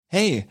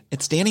Hey,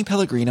 it's Danny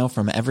Pellegrino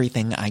from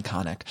Everything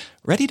Iconic.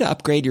 Ready to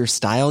upgrade your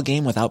style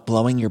game without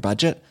blowing your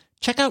budget?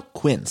 Check out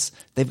Quince.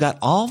 They've got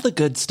all the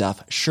good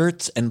stuff,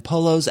 shirts and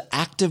polos,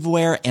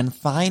 activewear, and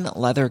fine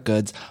leather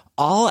goods,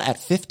 all at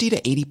 50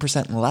 to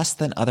 80% less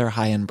than other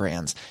high-end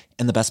brands.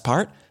 And the best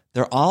part?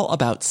 They're all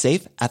about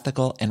safe,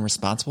 ethical, and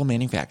responsible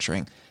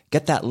manufacturing.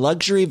 Get that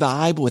luxury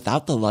vibe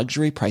without the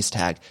luxury price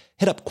tag.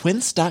 Hit up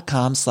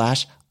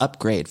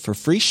quince.com/upgrade for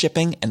free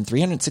shipping and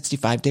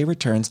 365-day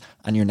returns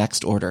on your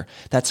next order.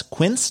 That's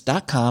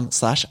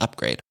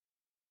quince.com/upgrade.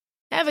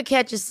 Ever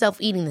catch yourself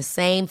eating the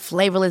same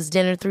flavorless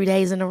dinner 3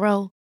 days in a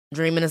row?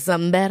 Dreaming of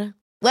something better?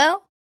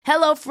 Well,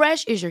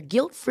 HelloFresh is your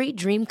guilt-free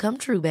dream come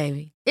true,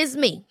 baby. It's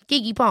me,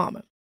 Keke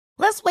Palmer.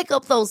 Let's wake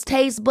up those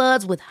taste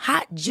buds with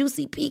hot,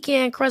 juicy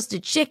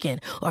pecan-crusted chicken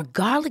or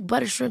garlic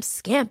butter shrimp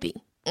scampi.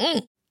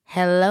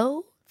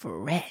 Hello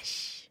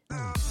Fresh.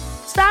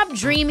 Stop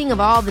dreaming of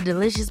all the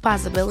delicious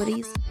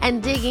possibilities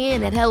and dig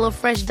in at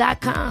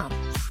HelloFresh.com.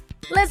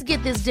 Let's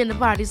get this dinner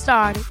party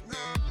started.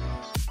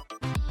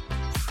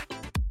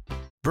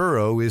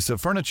 Burrow is a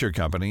furniture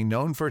company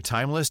known for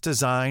timeless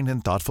design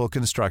and thoughtful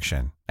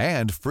construction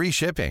and free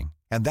shipping,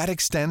 and that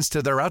extends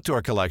to their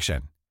outdoor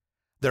collection.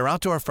 Their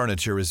outdoor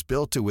furniture is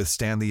built to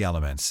withstand the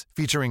elements,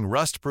 featuring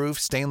rust-proof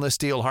stainless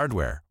steel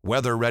hardware,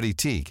 weather-ready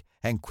teak,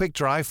 and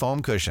quick-dry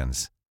foam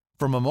cushions.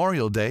 For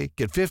Memorial Day,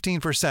 get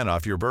 15%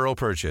 off your Burrow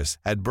purchase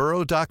at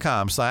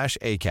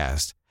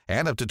burrow.com/ACAST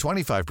and up to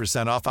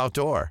 25% off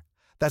outdoor.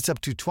 That's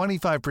up to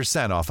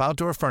 25% off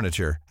outdoor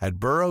furniture at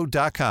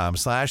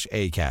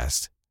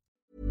burrow.com/ACAST.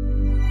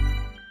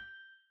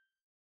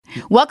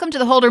 Welcome to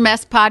the Holder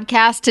Mess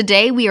podcast.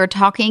 Today we are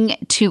talking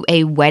to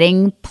a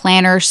wedding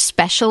planner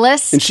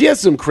specialist. And she has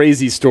some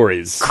crazy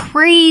stories.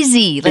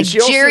 Crazy. Like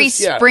Jerry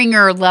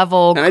Springer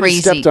level and crazy.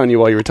 I just stepped on you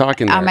while you were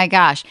talking there. Oh my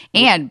gosh.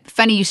 And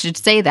funny you should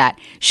say that.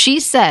 She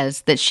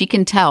says that she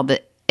can tell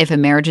that if a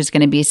marriage is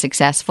going to be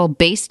successful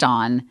based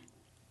on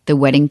the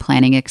wedding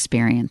planning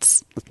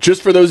experience.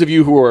 Just for those of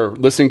you who are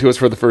listening to us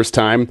for the first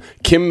time,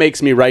 Kim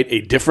makes me write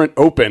a different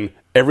open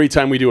every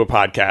time we do a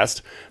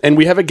podcast. And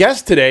we have a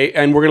guest today,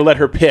 and we're going to let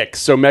her pick.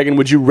 So, Megan,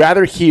 would you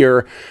rather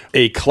hear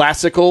a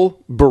classical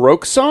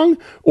Baroque song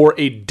or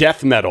a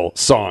death metal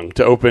song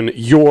to open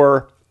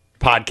your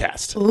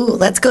podcast? Ooh,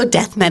 let's go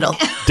death metal.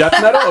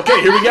 Death metal?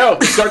 Okay, here we go.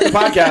 Let's start the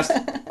podcast.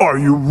 Are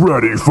you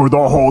ready for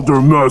the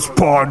Holder Mess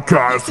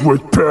podcast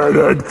with Pat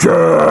and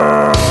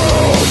Kim?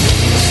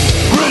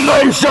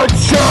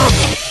 Relationships!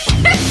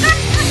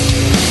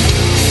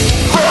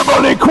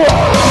 Family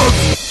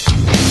quarrels!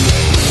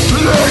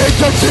 Learning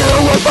to deal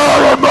with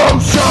our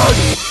emotions,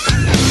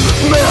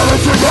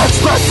 managing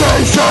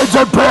expectations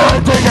and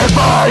parenting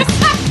advice.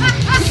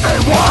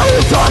 And why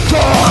is our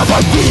dog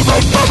a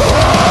demon from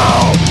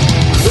hell?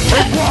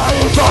 And why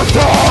is our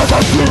dog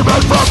a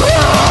demon from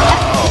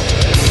hell?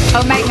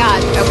 Oh my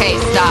gosh. Okay,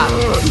 stop.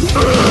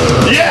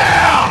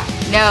 Yeah!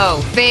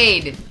 No,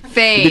 fade.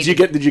 Did you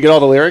get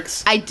all the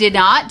lyrics? I did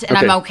not, and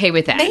okay. I'm okay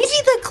with that. Maybe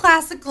the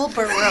classical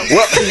Baroque.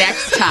 Well,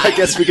 next time. I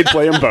guess we could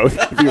play them both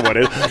if you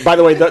wanted. By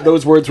the way,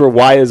 those words were,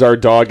 why is our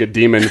dog a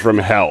demon from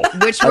hell?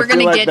 Which we're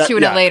going to get to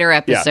in a later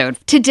episode. Yeah.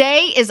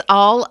 Today is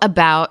all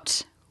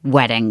about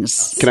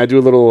weddings. Can I do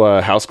a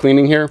little house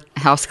cleaning here?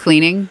 House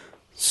cleaning?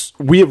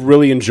 We have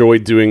really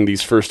enjoyed doing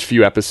these first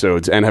few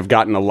episodes and have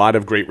gotten a lot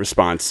of great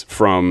response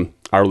from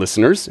our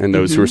listeners and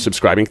those who are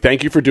subscribing.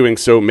 Thank you for doing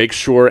so. Make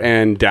sure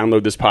and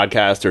download this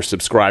podcast or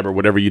subscribe or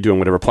whatever you do on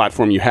whatever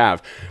platform you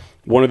have.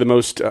 One of the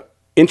most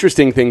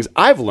interesting things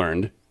I've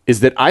learned is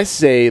that I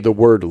say the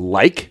word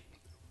like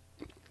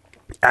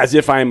as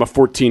if I am a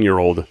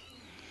 14-year-old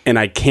and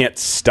I can't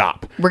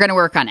stop. We're going to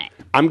work on it.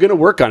 I'm going to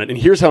work on it. And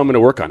here's how I'm going to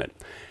work on it.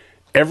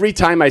 Every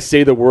time I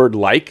say the word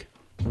like,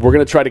 we're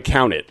going to try to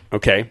count it.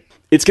 Okay.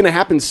 It's going to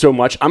happen so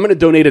much. I'm going to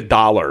donate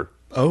 $1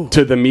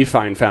 to the Me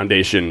Fine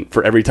Foundation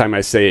for every time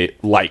I say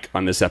like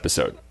on this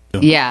episode.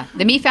 Yeah.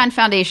 The Me Fine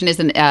Foundation is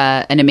an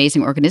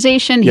amazing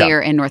organization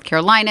here in North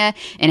Carolina,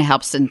 and it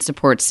helps and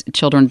supports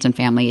children and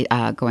family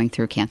going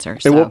through cancer.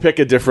 And we'll pick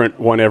a different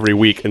one every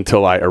week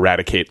until I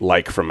eradicate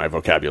like from my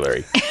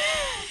vocabulary.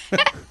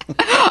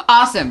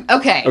 Awesome.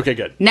 Okay. Okay,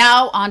 good.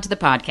 Now on to the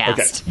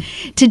podcast.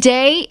 Okay.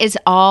 Today is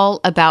all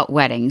about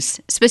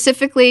weddings.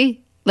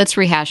 Specifically, let's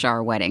rehash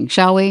our wedding,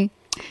 shall we?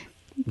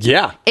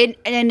 Yeah.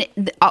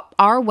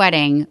 Our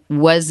wedding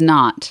was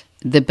not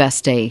the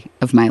best day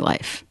of my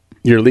life.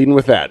 You're leading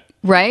with that.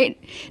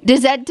 Right?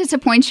 Does that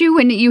disappoint you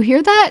when you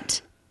hear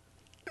that?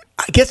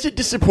 I guess it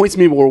disappoints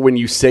me more when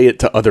you say it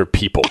to other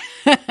people.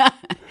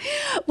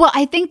 Well,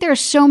 I think there are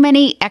so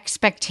many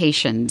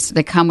expectations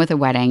that come with a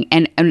wedding.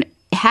 And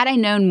had I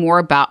known more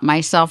about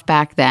myself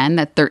back then,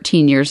 that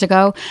 13 years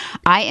ago,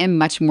 I am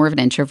much more of an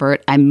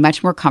introvert. I'm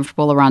much more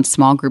comfortable around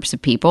small groups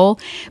of people.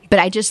 But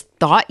I just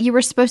thought you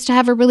were supposed to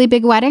have a really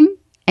big wedding.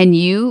 And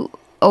you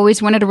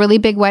always wanted a really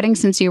big wedding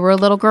since you were a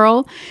little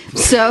girl.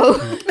 So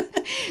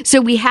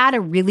we had a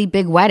really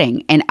big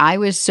wedding. And I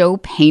was so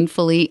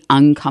painfully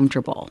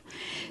uncomfortable.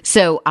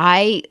 So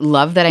I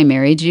love that I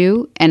married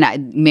you.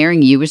 And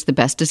marrying you was the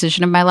best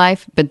decision of my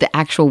life. But the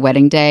actual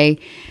wedding day,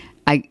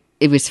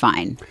 it was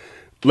fine.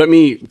 let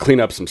me clean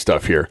up some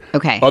stuff here.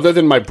 Okay. Other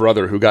than my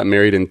brother who got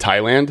married in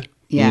Thailand,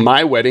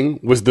 my wedding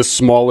was the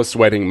smallest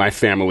wedding my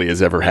family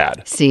has ever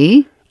had.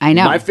 See? I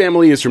know. My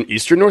family is from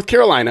Eastern North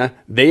Carolina.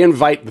 They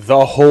invite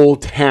the whole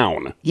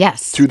town.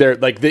 Yes. To their,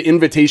 like, the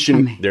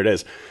invitation. There it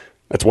is.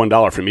 That's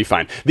 $1 for me,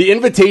 fine. The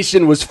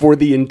invitation was for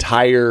the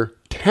entire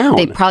town.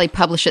 They probably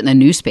publish it in the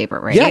newspaper,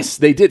 right? Yes,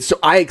 they did. So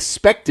I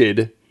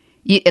expected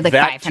like that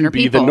 500 to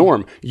be people. the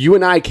norm. You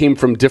and I came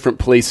from different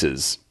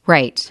places.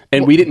 Right.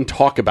 And we didn't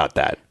talk about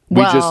that. We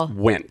Well, just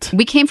went.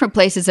 We came from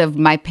places of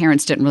my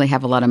parents didn't really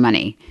have a lot of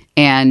money.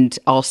 And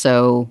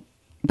also,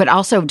 but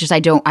also just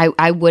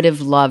I would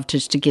have loved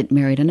just to get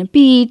married on a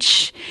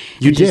beach.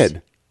 You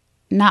did?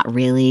 Not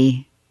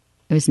really.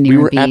 It was near We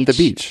were a beach. at the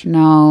beach.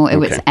 No, it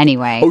was Okay.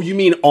 anyway. Oh, you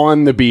mean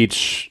on the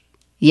beach?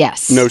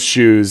 Yes. No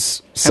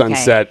shoes,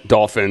 sunset,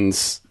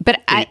 dolphins, But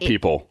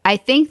people. I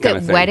think kinda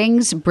that thing.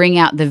 weddings bring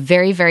out the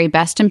very, very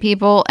best in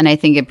people, and I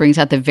think it brings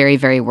out the very,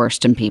 very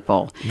worst in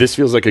people. This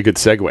feels like a good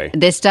segue.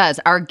 This does.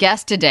 Our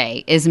guest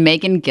today is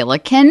Megan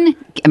Gillikin.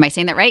 Am I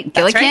saying that right?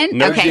 That's Gillikin? right.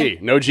 No Okay. G.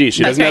 No G.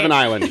 She doesn't have an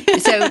island.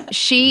 So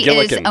she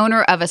is Gillikin.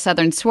 owner of a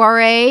Southern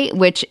Soiree,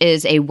 which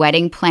is a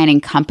wedding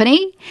planning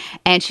company,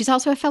 and she's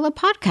also a fellow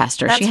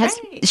podcaster. That's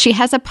She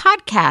has a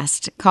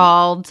podcast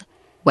called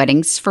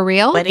Weddings for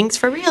Real. Weddings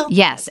for real.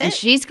 Yes, and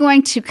she's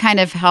going to kind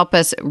of help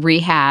us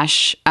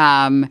rehash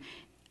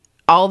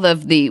all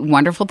of the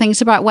wonderful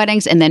things about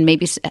weddings, and then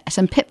maybe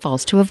some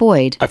pitfalls to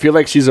avoid. I feel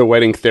like she's a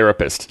wedding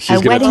therapist. She's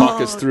A going to wedding-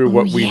 talk us through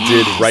what we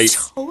did right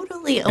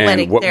Totally a and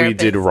wedding what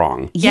therapist. we did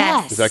wrong.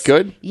 Yes, Is that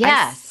good?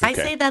 Yes. I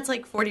say that's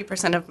like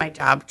 40% of my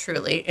job,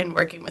 truly, in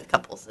working with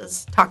couples,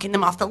 is talking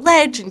them off the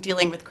ledge and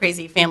dealing with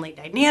crazy family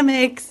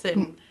dynamics.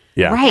 And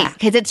Yeah. Right,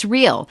 because it's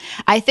real.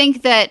 I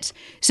think that,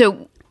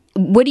 so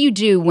what do you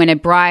do when a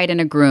bride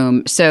and a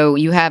groom, so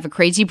you have a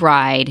crazy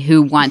bride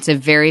who wants a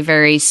very,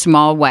 very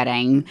small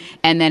wedding,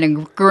 and then a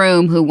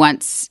groom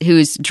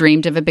who's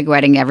dreamed of a big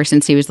wedding ever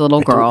since he was a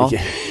little girl.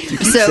 Yeah. You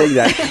keep saying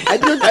that.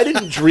 I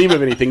didn't dream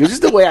of anything. It was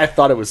just the way I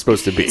thought it was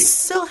supposed to be.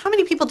 so, how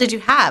many people did you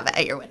have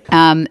at your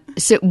wedding?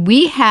 So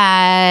we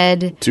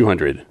had,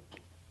 200.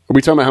 Are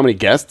we talking about how many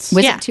guests?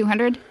 was Yeah. it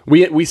 200?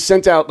 We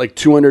sent out like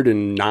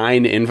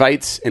 209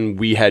 invites, and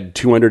we had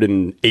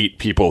 208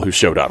 people who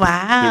showed up.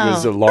 Wow. It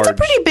was a large. That's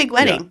a pretty big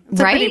wedding. Yeah.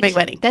 It's a pretty big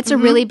wedding. That's a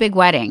really big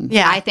wedding.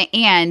 Yeah. I think,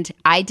 and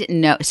I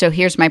didn't know. So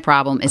here's my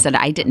problem: is that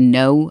I didn't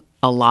know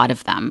a lot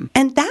of them.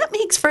 And that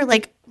makes for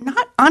like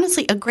not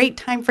honestly a great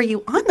time for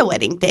you on the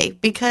wedding day,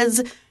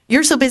 because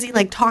you're so busy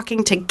like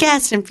talking to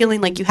guests and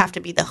feeling like you have to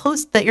be the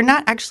host that you're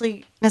not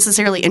actually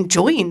necessarily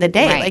enjoying the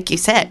day, Right. like you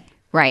said.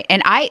 Right.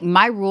 And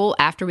my rule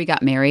after we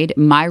got married,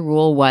 my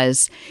rule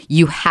was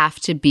you have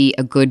to be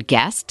a good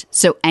guest.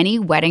 So any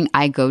wedding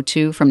I go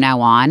to from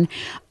now on,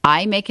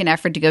 I make an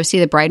effort to go see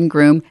the bride and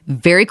groom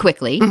very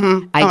quickly. I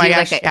Oh my do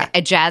gosh, like yeah.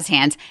 a jazz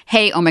hands.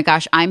 Hey, oh my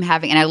gosh, and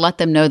I let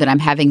them know that I'm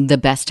having the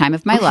best time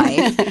of my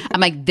life.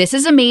 I'm like, this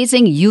is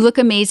amazing. You look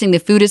amazing. The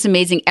food is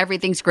amazing.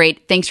 Everything's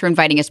great. Thanks for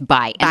inviting us.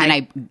 Bye.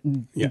 And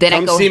then I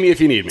Come go. see me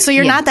if you need me. So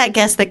you're not that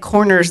guest that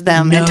corners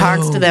them and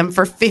talks to them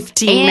for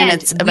 15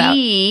 minutes about.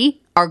 we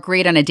are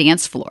great on a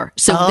dance floor.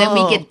 So then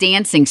we get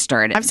dancing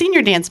started. I've seen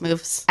your dance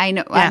moves. I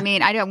know. Yeah. I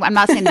mean, I'm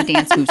not saying the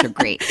dance moves are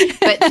great,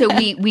 but so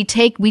we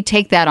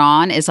take that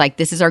on as like,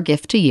 this is our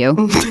gift to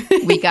you.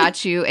 We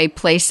got you a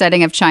place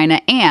setting of China,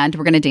 and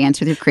we're going to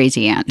dance with your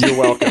crazy aunt. You're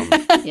welcome.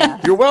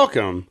 Yeah, You're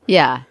welcome.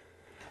 yeah,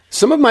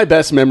 Some of my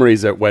best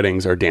memories at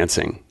weddings are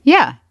dancing,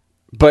 yeah.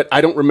 but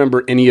I don't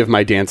remember any of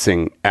my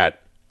dancing at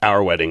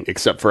our wedding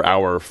except for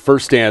our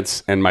first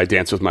dance and my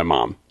dance with my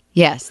mom.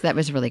 Yes, that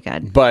was really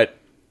good. But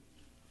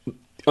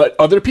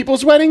other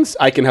people's weddings,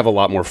 I can have a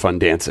lot more fun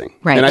dancing.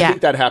 Right, And I yeah.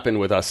 think that happened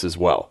with us as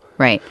well.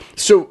 Right.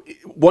 So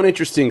one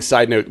interesting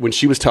side note, when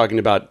she was talking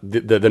about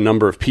the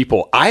number of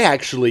people, I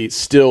actually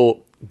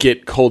still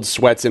get cold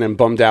sweats and am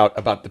bummed out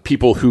about the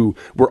people who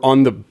were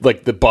on the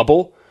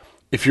bubble.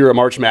 If you're a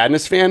March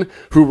Madness fan,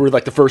 who were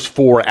like the first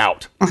four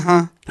out,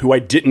 who I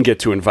didn't get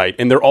to invite.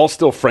 And they're all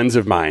still friends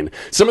of mine.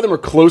 Some of them are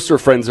closer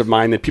friends of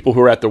mine than people who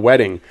were at the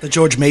wedding. The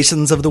George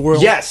Masons of the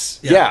world. Yes.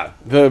 Yeah.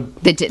 The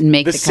That didn't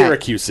make the cut.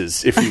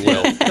 Syracuses, if you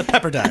will. The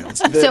Pepperdiles.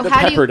 So the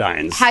how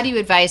Pepperdines. do you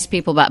advise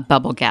people about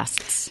bubble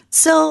guests?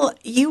 So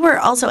you were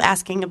also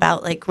asking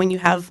about like when you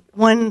have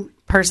one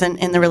person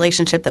in the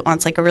relationship that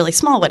wants like a really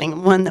small wedding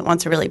and one that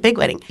wants a really big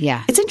wedding.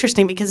 Yeah. It's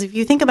interesting because if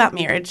you think about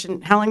marriage,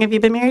 and how long have you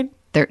been married?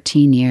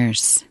 13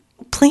 years.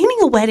 Planning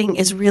a wedding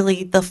is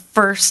really the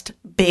first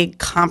big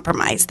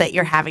compromise that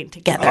you're having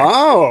together.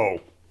 Oh.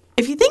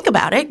 If you think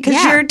about it, because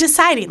Yeah. you're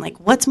deciding like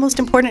what's most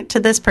important to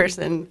this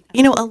person.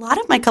 You know, a lot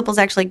of my couples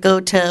actually go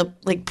to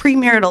like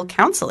premarital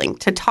counseling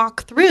to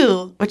talk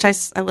through, which I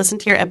listened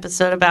to your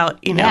episode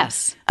about, you know,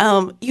 Yes.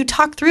 You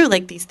talk through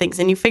like these things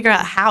and you figure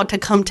out how to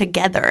come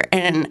together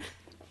and,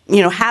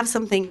 you know, have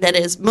something that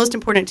is most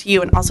important to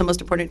you and also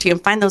most important to you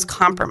and find those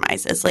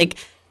compromises. Like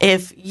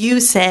if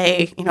you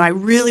say, you know, I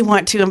really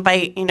want to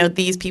invite, you know,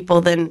 these people,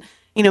 then,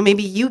 you know,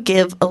 maybe you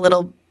give a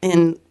little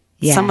in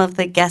Yeah. some of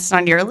the guests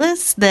on your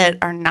list that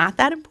are not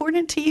that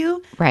important to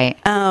you. Right.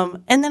 And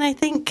then I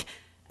think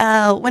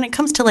when it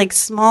comes to like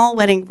small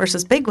wedding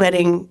versus big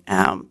wedding,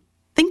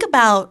 think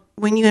about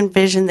when you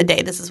envision the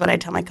day. This is what I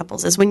tell my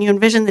couples is when you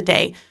envision the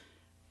day,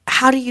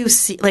 how do you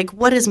see, like,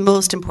 what is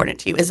most important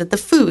to you? Is it the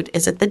food?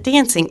 Is it the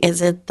dancing? Is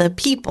it the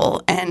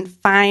people? And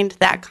find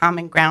that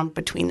common ground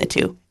between the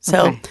two.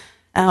 So,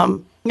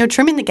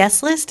 trimming the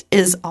guest list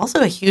is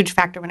also a huge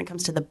factor when it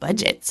comes to the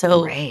budget.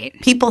 So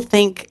people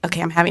think,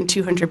 okay, I'm having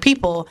 200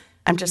 people.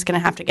 I'm just going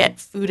to have to get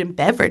food and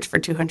beverage for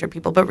 200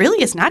 people. But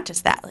really, it's not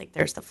just that. Like,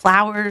 there's the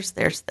flowers,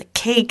 there's the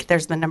cake,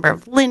 there's the number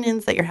of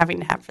linens that you're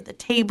having to have for the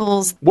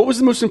tables. What was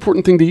the most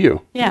important thing to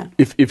you? Yeah.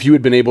 If you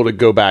had been able to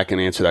go back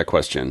and answer that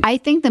question. I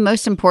think the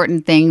most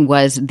important thing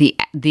was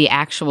the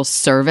actual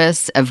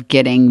service of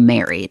getting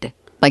married.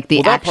 Like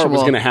the that part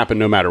was going to happen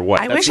no matter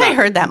what. I wish I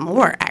heard that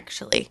more,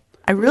 actually.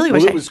 I really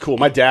wish it was cool.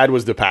 My dad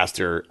was the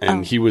pastor,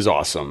 and he was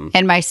awesome.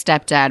 And my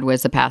stepdad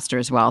was a pastor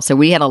as well. So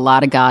we had a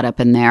lot of God up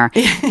in there.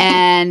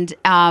 And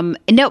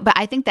but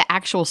I think the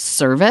actual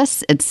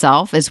service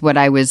itself is what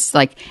I was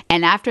like.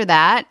 And after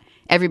that,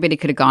 everybody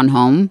could have gone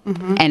home,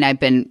 and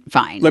I've been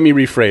fine. Let me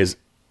rephrase.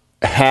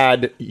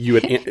 Had you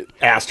had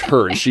asked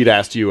her, and she'd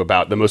asked you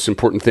about the most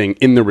important thing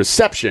in the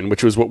reception,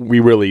 which was what we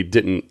really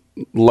didn't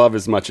love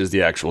as much as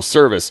the actual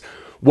service,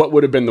 what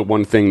would have been the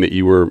one thing that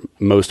you were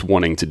most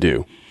wanting to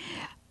do?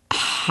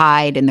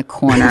 Hide in the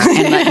corner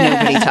and let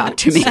nobody talk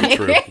to me. So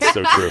true.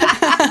 So true.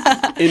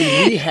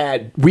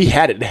 And we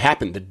had it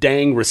happen, the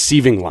dang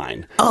receiving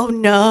line. Oh,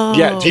 no.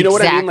 Yeah, do you know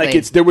what I mean? Like,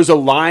 there was a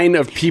line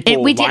of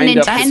people we didn't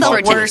intend for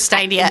it. That's the worst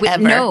idea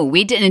ever. No,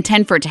 we didn't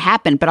intend for it to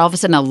happen, but all of a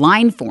sudden a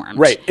line formed.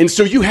 Right. And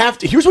so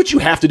here's what you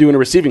have to do in a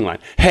receiving line.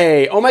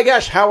 Hey, oh my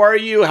gosh, how are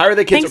you? How are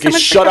the kids? Thanks okay, so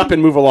much shut up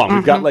and move along.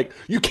 We've got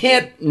you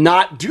can't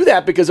not do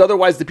that because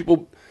otherwise the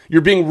people... You're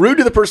being rude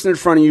to the person in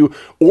front of you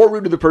or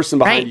rude to the person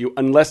behind you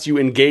unless you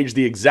engage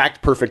the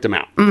exact perfect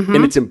amount.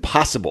 And it's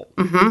impossible.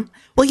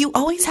 Well, you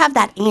always have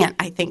that aunt,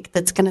 I think,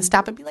 that's going to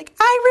stop and be like,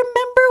 I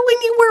remember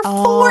when you were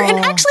 4,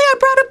 and actually I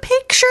brought a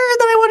picture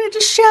that I wanted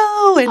to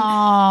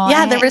show.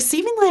 And the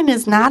receiving line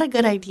is not a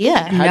good idea.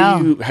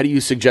 How do you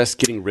suggest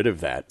getting rid of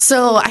that?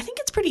 So I think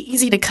it's pretty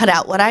easy to cut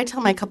out. What I tell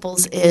my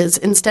couples is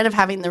instead of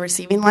having the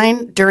receiving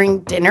line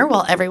during dinner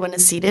while everyone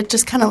is seated,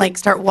 just kind of like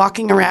start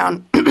walking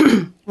around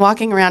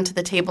to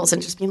the tables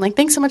and just being like,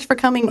 thanks so much for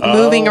coming,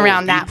 moving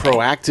around that way.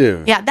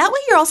 Proactive. Yeah, that way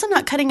you're also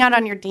not cutting out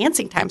on your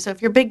dancing time. So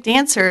if you're big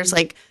dancers,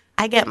 like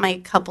I get my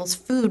couple's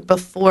food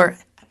before.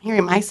 I'm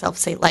hearing myself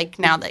say like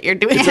now that you're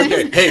doing it.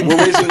 Okay. Hey, we're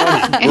raising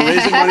money. We're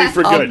raising money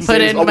for good. I'll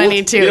put in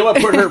money too. You know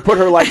what? Put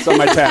her likes on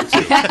my tab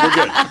too.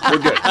 We're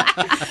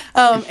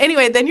good.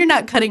 Anyway, then you're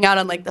not cutting out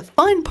on like the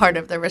fun part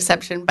of the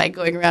reception by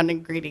going around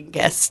and greeting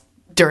guests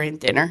during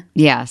dinner.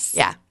 Yes.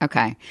 Yeah.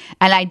 Okay.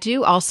 And I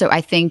do also,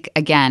 I think,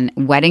 again,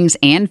 weddings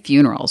and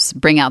funerals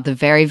bring out the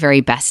very, very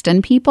best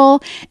in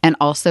people and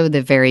also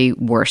the very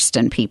worst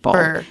in people.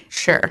 For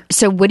sure.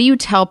 So what do you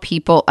tell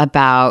people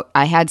about,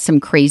 I had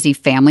some crazy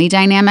family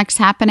dynamics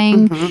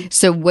happening.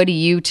 So what do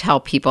you tell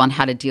people on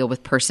how to deal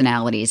with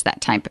personalities, that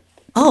type of?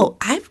 Oh,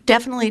 I've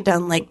definitely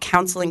done like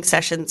counseling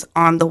sessions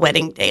on the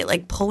wedding day,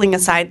 like pulling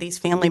aside these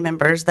family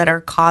members that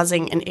are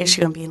causing an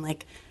issue and being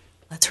like,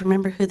 let's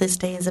remember who this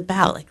day is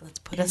about. Like, let's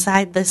put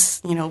aside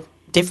this,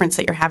 difference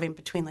that you're having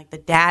between like the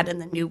dad and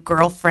the new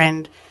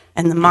girlfriend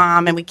and the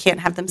mom, and we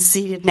can't have them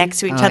seated next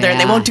to each other, and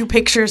they won't do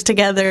pictures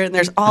together, and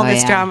there's all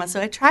this drama.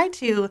 So I try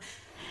to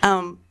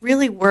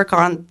really work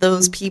on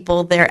those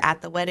people there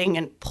at the wedding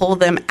and pull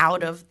them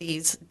out of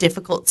these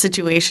difficult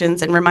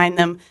situations and remind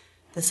them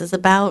this is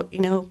about,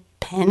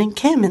 Penn and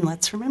Kim, and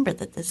let's remember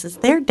that this is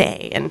their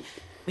day, and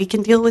we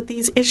can deal with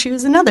these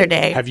issues another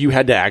day. Have you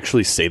had to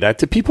actually say that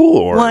to people,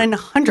 or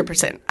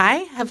 100%? I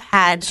have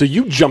had. So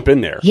you jump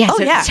in there. Yeah.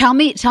 Tell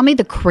me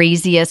the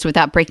craziest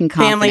without breaking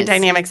confidence. Family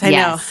dynamics. I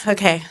know.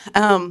 Okay.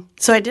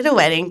 So I did a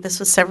wedding. This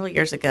was several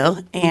years ago,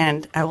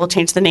 and I will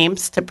change the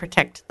names to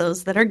protect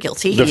those that are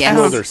guilty. The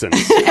Fieldersons.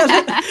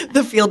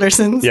 The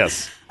Fieldersons.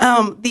 Yes.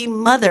 The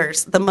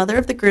mother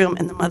of the groom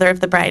and the mother of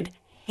the bride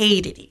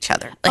hated each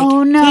other.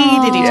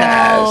 Hated each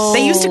other.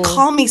 They used to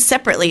call me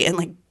separately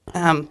and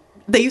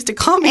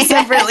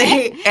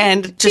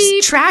and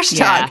just trash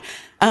talk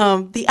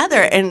the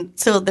other. And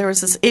so there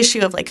was this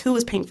issue of like who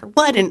was paying for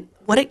what, and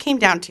what it came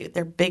down to,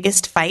 their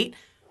biggest fight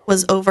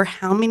was over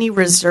how many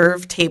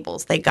reserved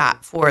tables they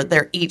got for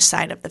each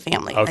side of the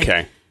family. Okay.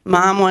 Like,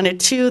 mom wanted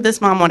 2,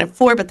 this mom wanted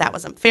 4, but that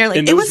wasn't fair. Like,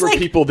 and those were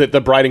people that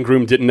the bride and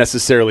groom didn't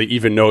necessarily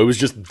even know. It was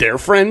just their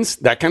friends,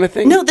 that kind of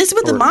thing? No, this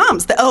was the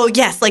moms.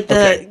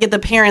 The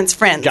parents'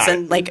 friends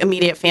and like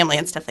immediate family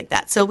and stuff like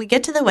that. So we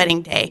get to the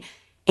wedding day,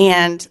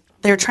 and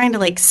they're trying to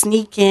like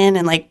sneak in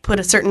and like put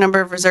a certain number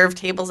of reserved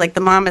tables. Like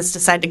the mom has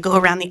decided to go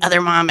around the other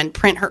mom and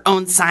print her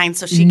own sign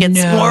so she gets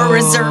more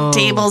reserved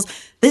tables.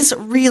 This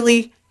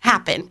really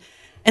happened.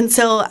 And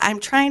so I'm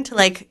trying to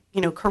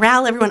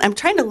corral everyone. I'm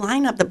trying to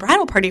line up the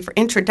bridal party for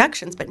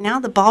introductions, but now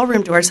the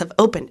ballroom doors have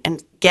opened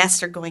and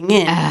guests are going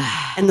in.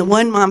 And the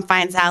one mom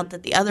finds out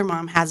that the other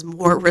mom has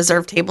more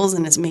reserved tables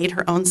and has made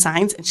her own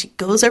signs. And she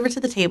goes over to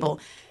the table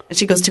and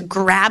she goes to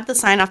grab the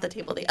sign off the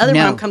table. The other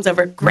mom comes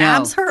over,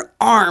 grabs her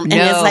arm, and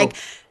is like,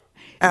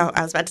 Oh,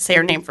 I was about to say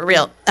her name for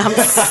real.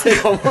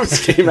 It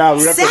almost came out.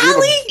 We have to read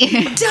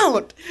Sally,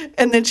 don't.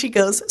 And then she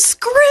goes,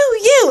 screw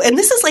you. And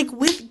this is like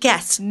with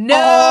guests No.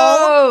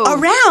 all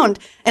around.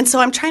 And so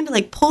I'm trying to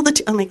like pull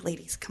the I'm like,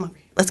 ladies, come over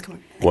here. Let's come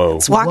over here. Whoa.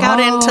 Let's walk out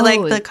into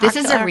like the cocktail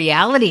This is a hour.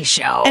 reality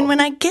show. And when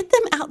I get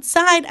them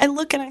outside, I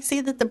look and I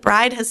see that the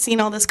bride has seen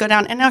all this go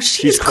down, and now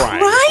she's crying.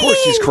 crying. Of course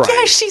she's crying.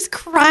 Yes, she's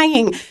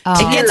crying. It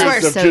gets that's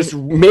worse. Of so- just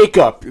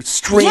makeup,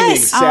 streaming,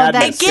 Yes.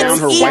 sadness It gets down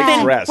her white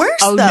even dress. worse,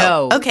 Oh,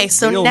 though. no. Okay,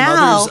 so Real now...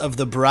 mothers of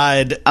the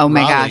bride. oh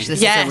my Raleigh. gosh,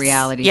 this Yes. is a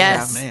reality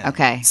Yes. show. Man.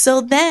 Okay.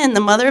 So then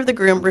the mother of the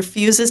groom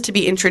refuses to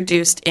be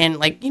introduced in,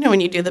 like, you know,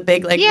 when you do the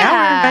big, like, now we're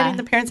Yeah. inviting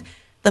the parents.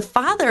 The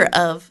father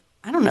of,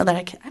 I don't know that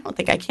I don't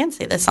think I can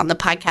say this on the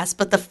podcast,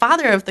 but the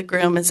father of the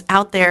groom is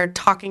out there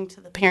talking to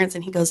the parents,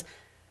 and he goes,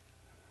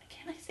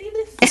 can I say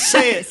this?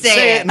 Say it. Say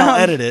Say it. it and I'll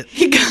edit it.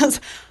 He goes,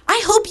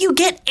 I hope you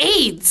get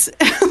AIDS.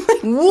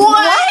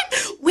 What?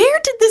 Where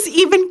did this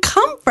even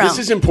come from? This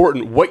is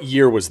important. What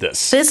year was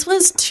this? This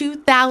was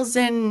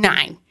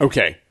 2009.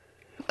 Okay.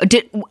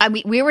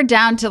 We were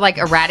down to like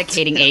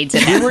eradicating AIDS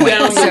at that We're point.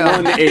 down to so-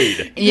 one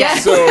aid. Yeah.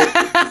 So,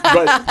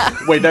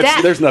 but wait,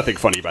 there's nothing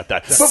funny about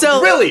that. But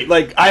So- really,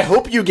 like, I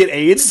hope you get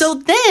AIDS. So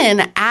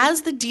then,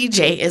 as the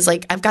DJ is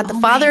like, I've got the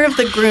father of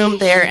the groom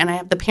there, and I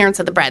have the parents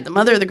of the bride. The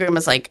mother of the groom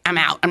is like, I'm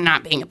out. I'm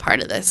not being a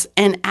part of this.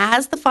 And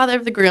as the father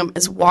of the groom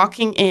is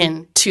walking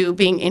in to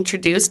being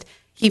introduced,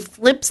 he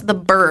flips the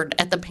bird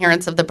at the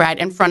parents of the bride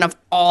in front of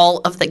all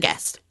of the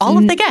guests. All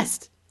of the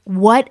guests.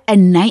 What a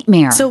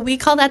nightmare. So we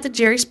call that the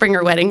Jerry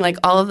Springer wedding. Like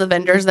all of the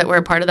vendors that were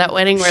a part of that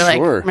wedding were like,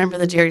 Sure. remember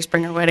the Jerry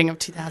Springer wedding of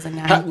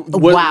 2009?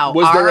 Wow,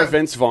 Was there our- a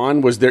Vince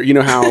Vaughn? Was there, you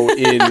know how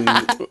in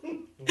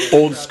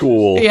old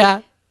school,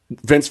 Yeah.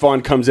 Vince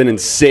Vaughn comes in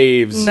and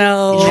saves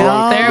No,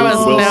 drunk there Luke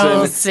was Wilson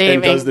no and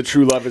saving. does the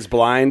True Love is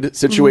Blind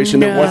situation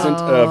that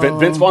wasn't,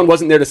 Vince Vaughn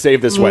wasn't there to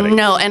save this wedding.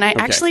 No, and I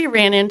actually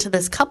ran into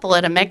this couple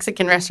at a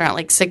Mexican restaurant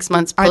like 6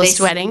 months Are they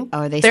post wedding. oh,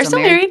 are they They're still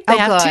still married. They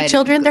married? Oh, have 2 good.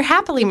 children. They're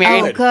happily oh,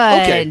 married.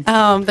 good.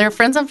 Okay. They're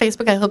friends on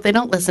Facebook. I hope they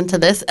don't listen to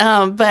this.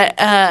 But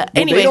Well,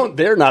 anyway,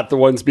 they're not the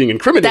ones being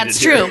incriminated. that's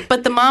here. true.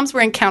 But the moms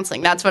were in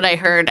counseling. That's what I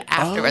heard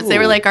afterwards. They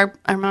were Oh. like, our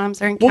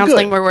moms are in Well,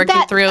 counseling. good. We're working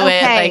That- through okay.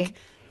 it. Like,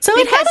 so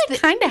it Because had a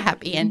kind of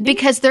happy ending.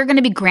 Because they're going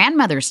to be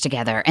grandmothers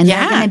together, and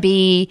they're Yeah. going to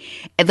be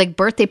at like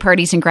birthday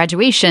parties and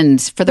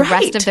graduations for the rest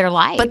Right. of their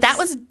lives. But that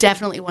was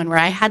definitely one where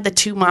I had the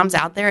 2 moms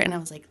out there, and I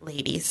was like,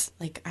 ladies,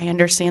 like, I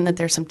understand that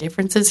there's some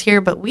differences here,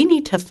 but we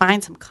need to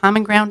find some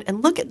common ground.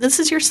 And look, this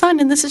is your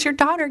son and this is your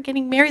daughter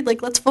getting married.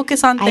 Like, let's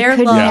focus on their I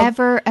could love.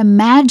 never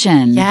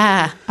imagine.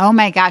 Yeah. Oh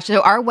my gosh!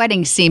 So our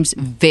wedding seems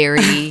very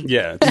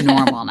Yeah.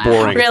 normal now.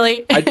 Boring.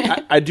 Really?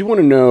 I do want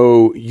to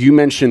know, you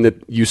mentioned that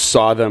you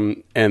saw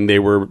them and they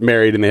were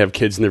married and they have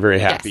kids and they're very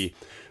happy. Yes.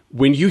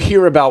 When you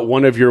hear about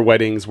one of your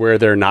weddings where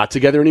they're not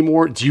together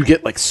anymore, do you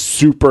get like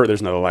super,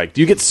 there's no like, do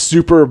you get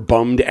super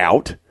bummed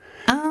out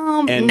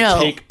and no.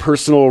 take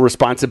personal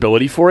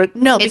responsibility for it?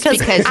 No, It's because,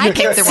 because I you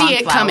can picked the wrong see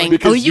it flower. coming.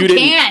 Because Oh, you you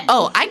didn't- can.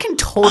 Oh, I can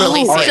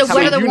totally Oh, see so it what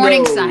coming. are the you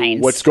warning know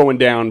signs? What's going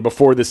down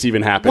before this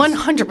even happens?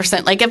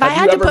 100%. Like, if I Have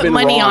had you to ever put been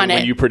money wrong on when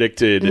it. you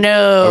predicted?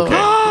 No. Okay.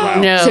 Wow.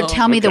 No. So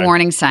tell me the Okay.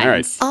 warning All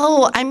right. signs.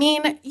 Oh, I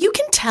mean, you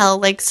can tell.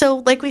 Like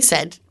we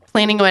said,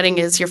 planning a wedding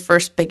is your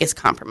first biggest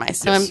compromise.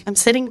 So Yes. I'm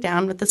sitting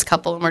down with this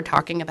couple and we're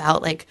talking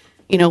about like,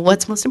 you know,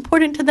 what's most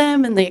important to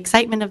them and the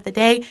excitement of the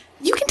day.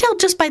 You can tell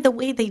just by the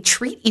way they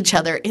treat each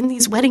other in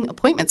these wedding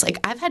appointments. Like,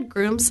 I've had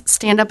grooms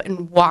stand up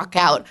and walk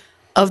out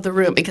of the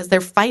room because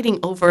they're fighting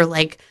over,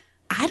 like,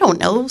 I don't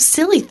know,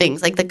 silly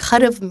things like the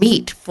cut of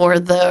meat for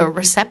the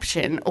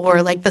reception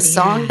or like the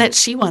song that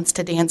she wants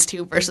to dance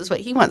to versus what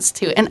he wants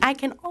to. And I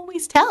can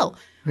always tell.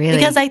 Really?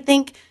 Because I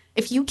think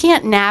if you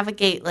can't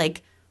navigate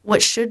like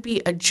what should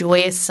be a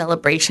joyous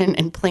celebration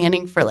and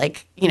planning for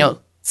like, you know,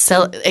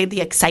 the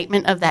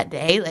excitement of that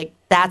day, like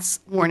that's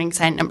warning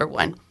sign number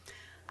 1.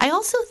 I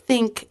also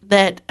think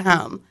that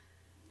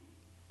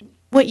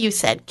what you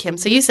said, Kim.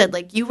 So you said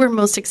like you were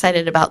most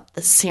excited about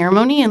the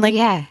ceremony and like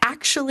Yeah.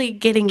 actually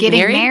getting Getting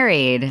married.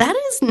 married. That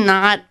is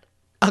not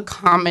a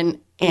common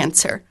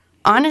answer.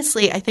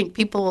 Honestly, I think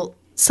people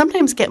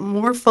sometimes get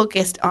more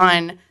focused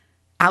on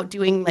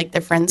outdoing like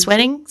their friends'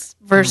 weddings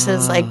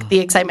versus like the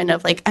excitement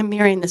of like, I'm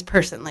marrying this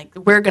person. Like,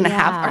 we're going to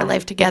have our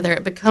life together.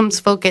 It becomes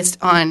focused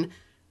on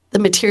the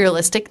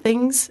materialistic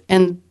things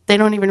and they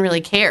don't even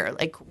really care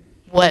like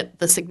what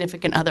the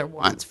significant other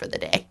wants for the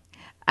day.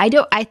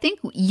 I think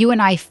you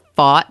and I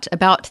fought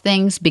about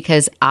things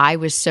because I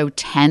was so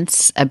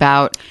tense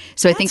about.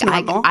 So I think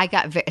normal. I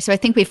got. So I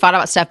think we fought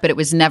about stuff, but it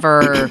was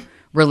never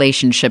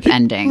relationship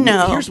ending.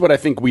 No. Here's what I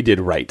think we did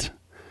right.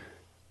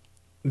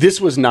 This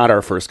was not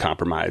our first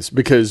compromise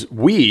because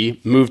we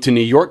moved to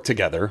New York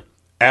together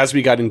as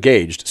we got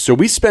engaged. So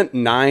we spent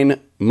 9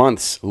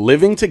 months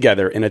living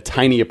together in a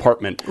tiny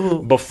apartment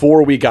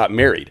before we got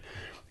married.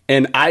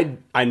 And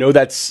I know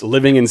that's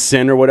living in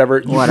sin or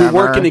whatever. We weren't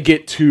going to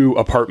get 2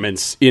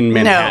 apartments in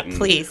Manhattan. No,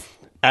 please.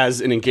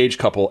 as an engaged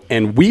couple,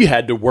 and we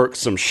had to work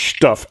some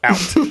stuff out.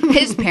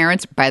 His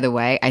parents, by the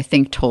way, I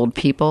think told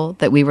people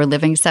that we were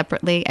living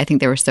separately. I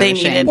think they were so They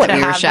ashamed needed that to we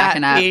were have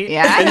shacking that up. be-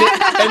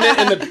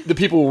 Yeah. and the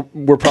people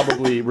were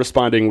probably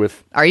responding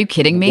with, Are you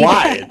kidding me?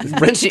 why?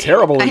 Rent's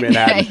terrible in I-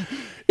 Manhattan.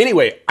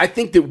 Anyway, I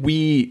think that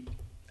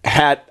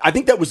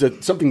that was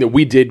something that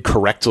we did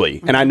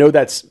correctly. And I know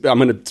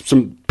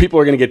some people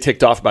are going to get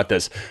ticked off about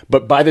this,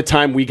 but by the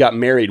time we got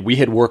married, we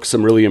had worked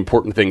some really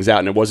important things out.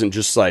 And it wasn't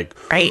just like,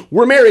 Right.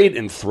 we're married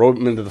and throw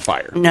them into the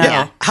fire. No.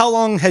 Yeah. How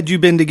long had you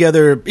been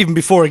together even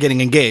before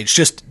getting engaged?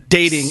 Just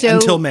dating So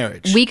until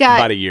marriage? We got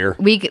About a year.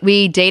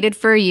 We dated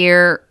for a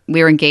year.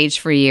 We were engaged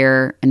for a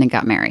year, and then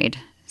got married.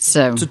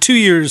 So 2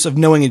 years of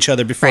knowing each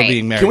other before Right.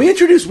 being married. We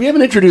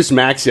haven't introduced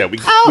Max yet. We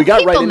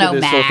got right people into know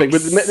this whole thing.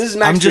 But Max. this is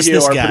Max I'm just Trujillo,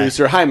 this our guy.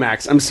 producer. Hi,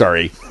 Max. I'm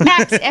sorry.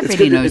 Max,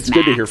 everybody knows It's Max.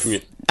 good to hear from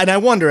you. And I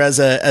wonder, as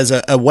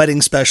a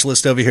wedding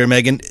specialist over here,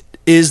 Megan,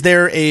 is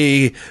there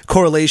a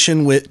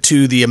correlation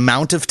to the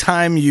amount of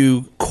time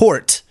you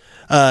court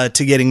to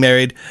getting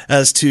married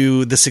as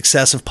to the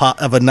success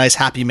of a nice,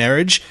 happy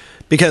marriage?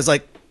 Because,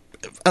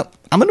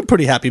 I'm in a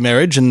pretty happy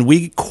marriage, and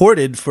we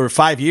courted for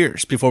 5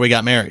 years before we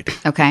got married,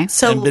 Okay.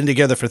 So and been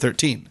together for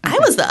 13. I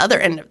was the other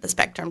end of the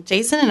spectrum.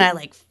 Jason and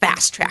I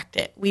fast tracked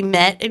it. We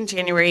met in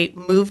January,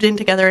 moved in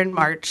together in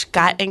March,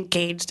 got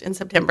engaged in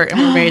September, and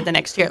were married the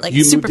next year.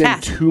 You Super moved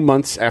fast. in 2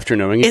 months after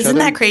knowing each other? Isn't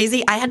that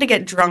crazy? I had to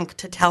get drunk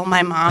to tell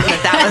my mom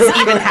that was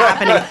even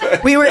happening.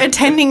 We were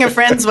attending a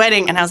friend's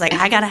wedding, and I was like,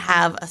 I got to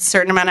have a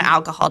certain amount of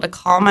alcohol to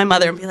call my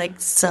mother and be like,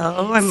 so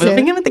I'm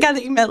moving in with the guy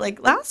that you met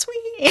last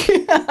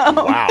week.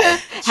 Wow.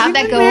 How'd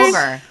that go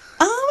over?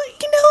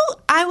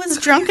 I was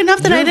drunk enough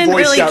that I Your didn't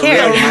voice really got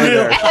care. really high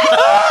there.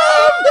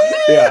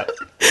 Yeah.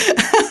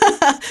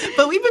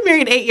 But we've been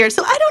married 8 years,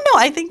 so I don't know.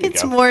 I think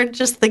it's go. more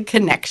just the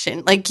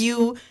connection.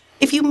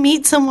 If you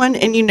meet someone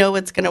and you know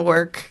it's going to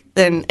work,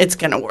 then it's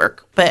going to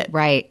work. But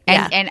Right.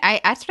 yeah. And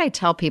that's what I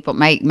tell people.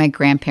 My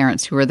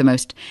grandparents, who were the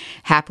most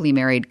happily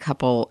married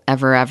couple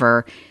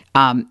ever,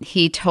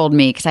 he told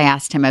me, because I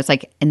asked him, I was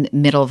in the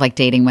middle of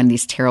dating one of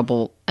these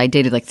terrible, I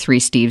dated 3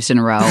 Steves in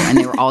a row, and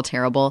they were all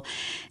terrible.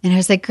 And I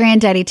was like,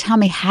 Granddaddy, tell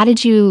me, how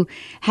did you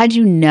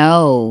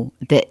know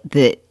that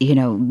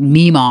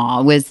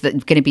Meemaw was going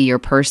to be your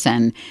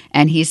person?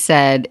 And he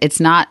said,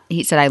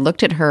 I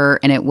looked at her,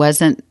 and it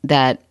wasn't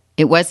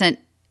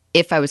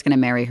if I was going to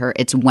marry her,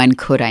 it's when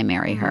could I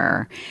marry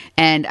her?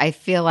 And I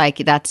feel like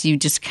that's, you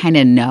just kind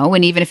of know.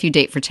 And even if you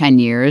date for 10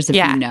 years, if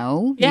you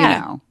know, you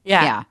know.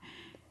 Yeah.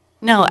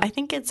 No, I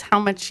think it's how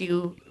much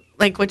you,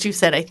 like what you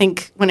said, I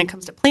think when it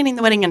comes to planning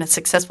the wedding and a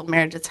successful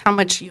marriage, it's how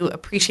much you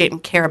appreciate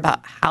and care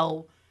about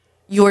how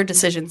your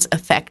decisions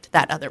affect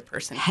that other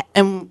person.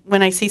 And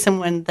when I see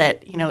someone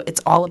that, it's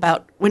all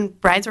about, when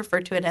brides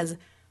refer to it as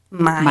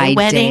my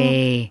wedding,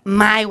 day.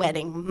 my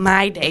wedding,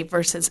 my day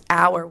versus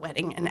our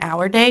wedding and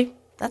our day,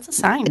 that's a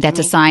sign. to That's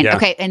a me. sign. Yeah.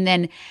 Okay. And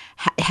then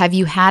have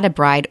you had a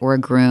bride or a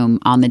groom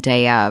on the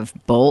day of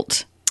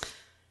Bolt?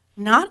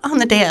 Not on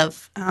the day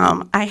of.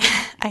 I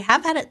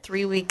have had it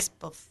 3 weeks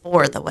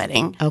before the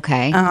wedding.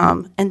 Okay.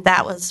 And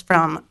that was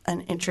from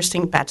an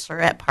interesting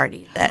bachelorette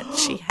party that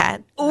she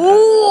had.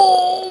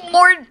 Oh,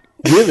 more.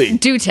 Really?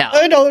 Do tell.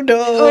 I don't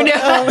know.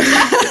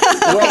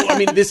 Well, I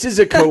mean, this is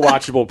a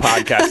co-watchable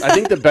podcast. I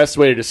think the best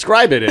way to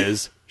describe it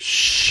is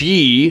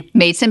she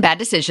Made some bad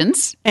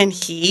decisions. And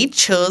he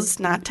chose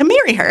not to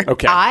marry her.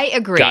 Okay. I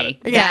agree. Got it.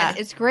 Yeah.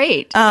 It's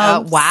great.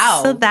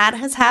 Wow. So that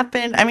has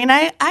happened. I mean,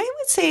 I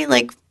would say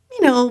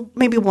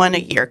maybe one a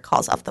year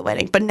calls off the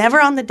wedding, but never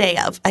on the day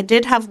of. I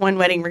did have one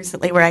wedding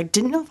recently where I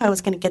didn't know if I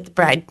was going to get the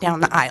bride down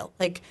the aisle.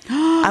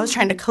 I was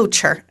trying to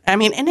coach her. I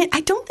mean,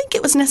 I don't think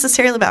it was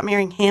necessarily about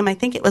marrying him. I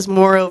think it was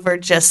moreover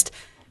just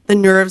the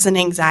nerves and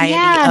anxiety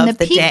yeah, of and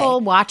the day. people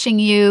watching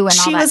you and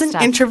all She that was an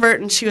stuff. introvert,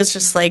 and she was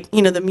just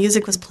the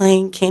music was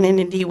playing, Canon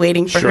and D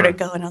waiting for her Sure. to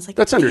go, and I was like,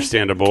 That's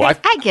understandable. I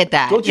get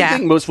that. Don't you Yeah.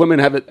 think most women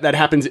have it? That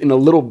happens in a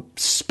little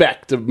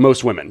speck of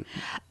most women.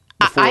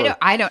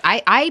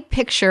 I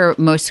picture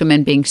most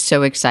women being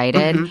so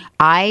excited. Mm-hmm.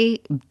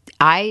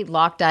 I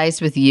locked eyes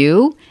with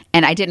you,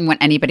 and I didn't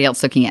want anybody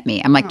else looking at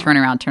me. I'm like, turn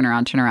around. Don't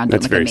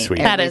That's look very at me. sweet.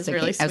 That Everybody's is really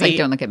looking- I was like, sweet.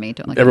 don't look at me.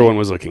 Don't look Everyone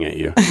was looking at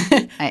you. at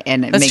me.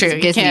 And it That's makes true.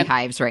 You gives me can't-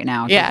 hives right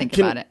now Yeah. to think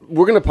about it.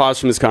 We're going to pause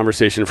from this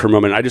conversation for a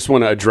moment. I just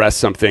want to address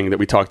something that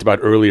we talked about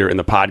earlier in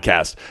the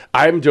podcast.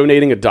 I'm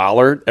donating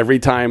 $1 every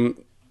time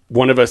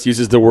one of us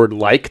uses the word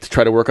to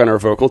try to work on our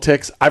vocal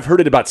tics. I've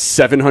heard it about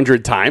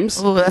 700 times.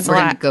 "Oh, that's a We're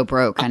gonna lot." go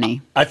broke,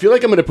 honey. I feel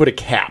like I'm going to put a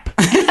cap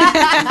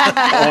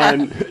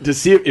on to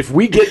see if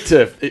we get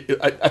to.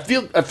 I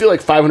feel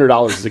like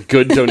 $500 is a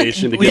good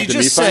donation to We give to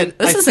just me. said,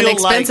 This I is an feel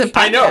expensive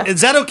like, I know. Is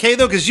that okay,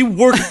 though? Because you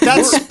work,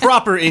 that's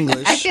proper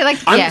English. I feel like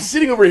I'm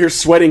sitting over here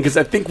sweating because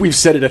I think we've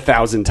said it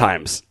 1,000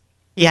 times.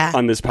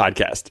 on this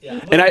podcast.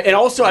 And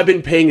also I've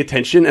been paying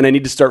attention, and I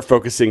need to start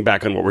focusing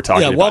back on what we're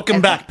talking about.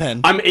 Welcome back,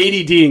 Penn. I'm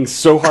ADDing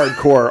so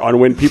hardcore on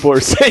when people are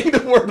saying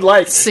the word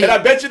like. And I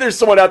bet you there's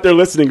someone out there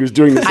listening who's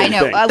doing the same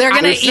thing. They're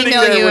going to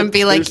email you and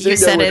be like, you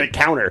said with it. A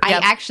counter. I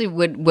actually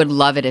would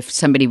love it if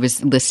somebody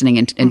was listening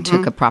and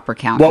took a proper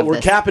count. Well, of we're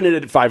this. capping it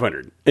at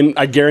 500. And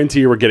I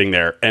guarantee you we're getting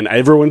there. And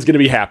everyone's going to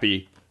be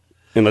happy.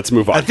 And let's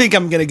move on. I think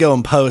I'm going to go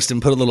and post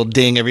and put a little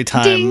ding every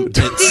time Ding,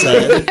 it's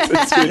said.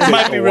 It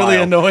might be really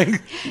annoying.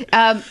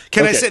 Can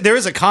I say, there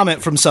is a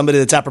comment from somebody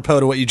that's apropos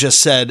to what you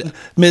just said.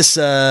 Miss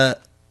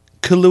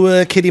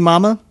Kalua Kitty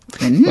Mama,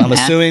 I'm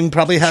assuming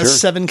probably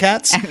has 7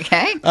 cats.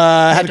 Okay.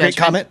 Had a great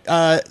comment.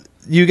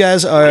 You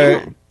guys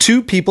are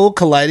 2 people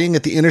colliding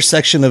at the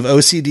intersection of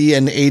OCD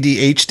and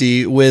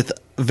ADHD with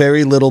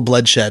very little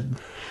bloodshed.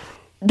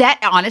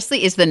 That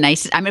honestly is the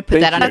nicest. I'm going to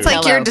put that on a pillow.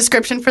 That's like your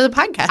description for the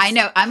podcast. I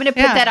know. I'm going to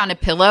put that on a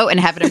pillow and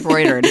have it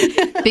embroidered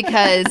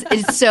because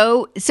it's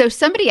so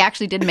somebody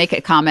actually did make a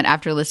comment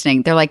after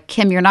listening. They're like,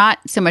 Kim, you're not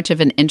so much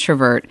of an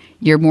introvert.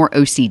 You're more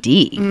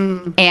OCD.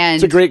 And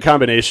it's a great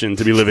combination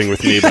to be living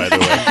with me, by the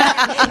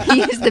way.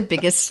 He is the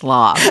biggest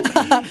slob.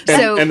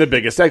 And the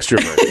biggest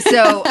extrovert.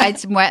 So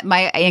it's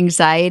my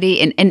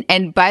anxiety.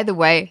 And by the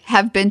way,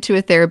 have been to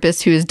a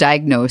therapist who is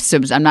diagnosed. So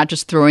I'm not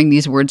just throwing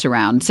these words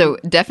around. So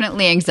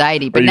definitely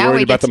anxiety. But are you now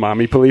worried about the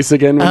mommy police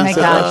again? Oh my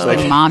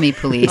gosh, the mommy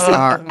police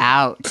are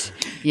out.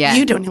 Yeah.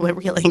 You don't know what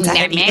real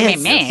anxiety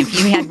is. If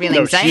you had real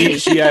anxiety.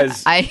 She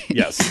has,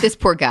 This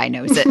poor guy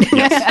knows it.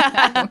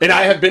 And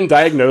I have been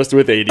diagnosed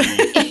with ADD.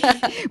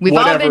 We've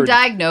all been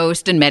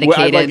diagnosed and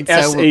medicated. Like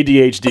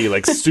SADHD,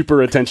 like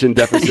super attention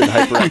deficit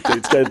hyperactivity.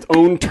 It's got its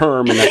own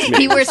term, and that's me.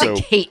 He wears a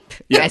cape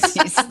as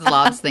he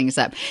slobs things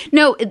up.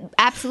 No,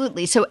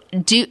 absolutely. So,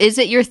 is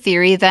it your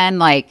theory then?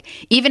 Like,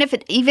 even if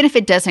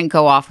it doesn't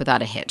go off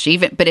without a hitch,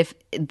 but if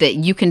that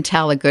you can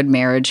tell a good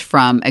marriage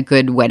from a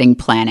good wedding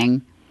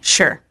planning?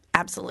 Sure.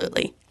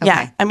 Absolutely. Okay.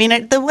 Yeah. I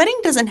mean, the wedding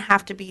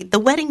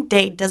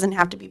day doesn't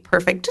have to be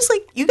perfect. Just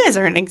like you guys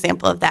are an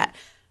example of that.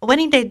 A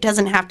wedding day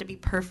doesn't have to be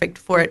perfect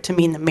for it to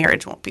mean the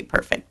marriage won't be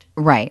perfect.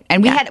 Right.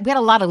 And we had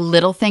a lot of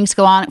little things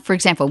go on. For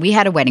example, we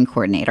had a wedding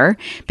coordinator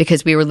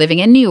because we were living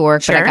in New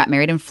York, but I got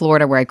married in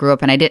Florida where I grew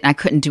up, and I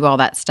couldn't do all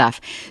that stuff.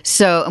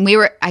 So, and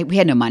we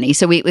had no money.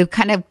 So we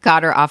kind of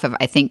got her off of,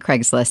 I think,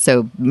 Craigslist.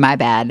 So my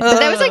bad. But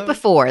that was like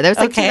before. That was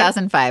like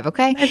 2005.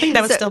 Okay. I think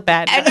that was still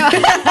bad.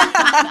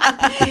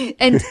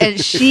 and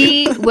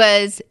she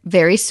was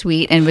very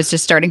sweet and was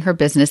just starting her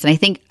business. And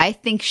I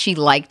think she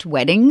liked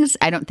weddings.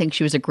 I don't think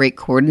she was a great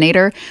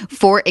coordinator.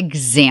 For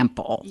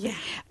example,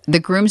 the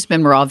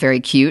groomsmen were all very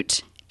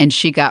cute, and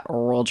she got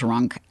real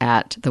drunk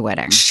at the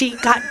wedding. She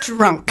got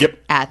drunk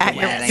at the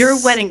wedding.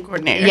 Your wedding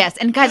coordinator. Yes,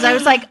 and guys, I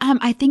was like,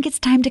 I think it's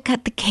time to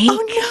cut the cake.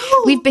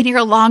 Oh, no. We've been here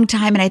a long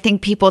time, and I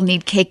think people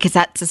need cake because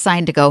that's a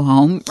sign to go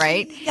home,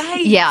 right?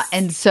 Yikes. Yeah,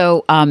 and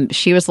so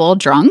she was a little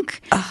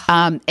drunk,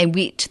 and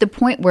we to the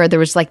point where there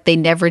was like they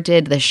never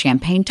did the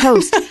champagne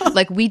toast.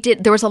 Like we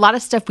did, there was a lot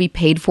of stuff we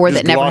paid for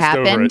that never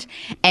happened,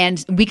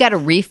 and we got a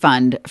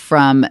refund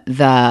from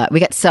we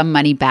got some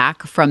money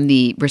back from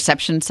the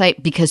reception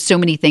site because so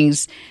many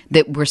things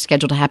that were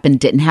scheduled to happen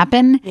didn't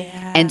happen,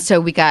 and so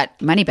we got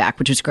money back,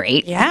 which was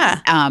great. Yeah.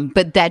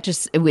 But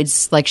it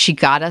was like she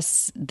got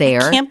us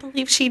there. I can't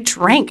believe she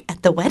drank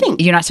at the wedding.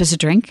 You're not supposed to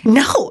drink?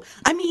 No.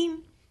 I mean,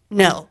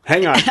 no.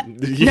 Hang on.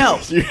 No.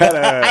 You had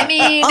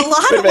a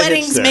lot of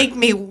weddings make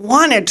me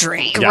want to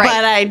drink, but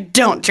I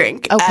don't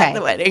drink at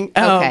the wedding.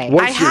 Okay.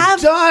 Once you're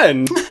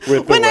done with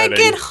the when wedding. I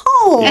get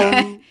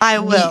home, I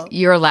will.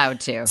 You're allowed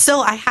to.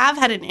 So I have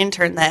had an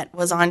intern that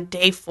was on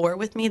day 4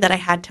 with me that I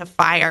had to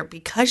fire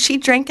because she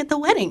drank at the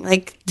wedding.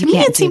 Like, to me,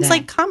 it seems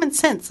like common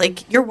sense.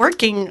 Like, you're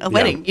working a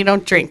wedding. You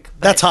don't drink.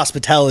 That's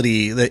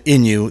hospitality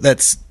in you.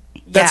 That's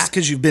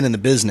because you've been in the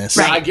business.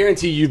 Right. I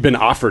guarantee you've been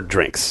offered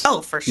drinks.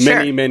 Oh, for sure.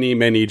 Many, many,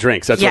 many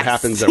drinks. That's what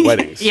happens at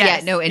weddings.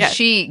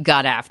 She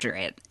got after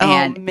it.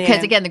 And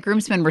because, again, the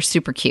groomsmen were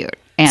super cute.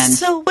 And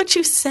so what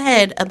you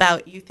said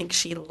about you think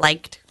she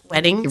liked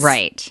weddings.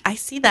 Right. I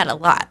see that a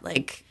lot,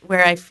 like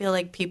where I feel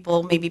like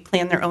people maybe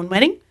plan their own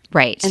wedding.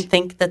 Right. And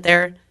think that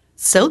they're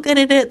so good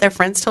at it. Their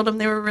friends told them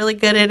they were really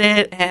good at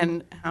it.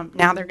 And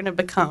now they're going to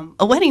become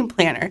a wedding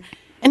planner.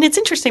 And it's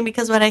interesting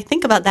because what I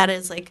think about that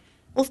is like,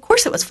 well, of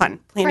course it was fun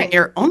planning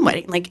your own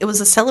wedding. Like it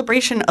was a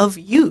celebration of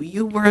you.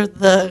 You were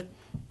the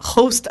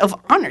host of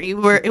honor.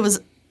 It was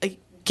a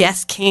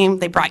guest came,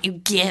 they brought you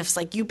gifts.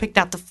 Like you picked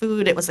out the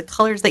food. It was the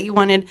colors that you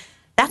wanted.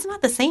 That's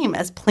not the same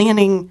as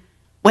planning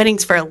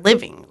weddings for a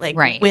living, like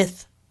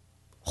with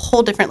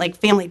whole different like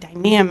family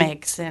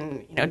dynamics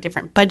and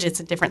different budgets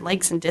and different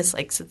likes and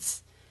dislikes.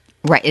 It's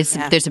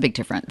there's a big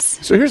difference.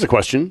 So here's a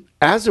question: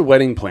 as a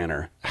wedding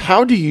planner,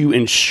 how do you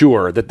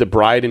ensure that the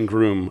bride and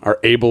groom are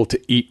able to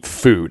eat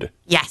food?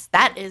 Yes,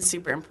 that is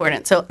super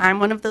important. So I'm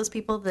one of those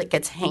people that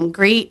gets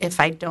hangry if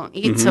I don't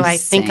eat. So I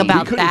think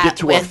about that. We couldn't get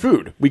to our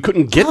food. We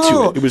couldn't get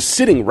to it. It was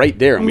sitting right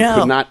there, and we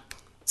could not.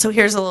 So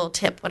here's a little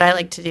tip. What I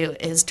like to do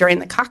is during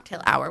the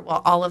cocktail hour,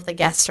 while all of the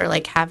guests are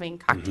like having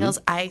cocktails,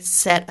 I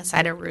set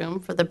aside a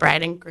room for the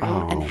bride and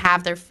groom and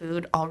have their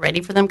food all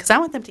ready for them because I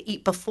want them to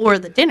eat before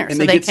the dinner. And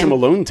they get some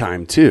alone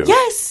time too.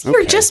 Yes,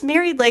 you're just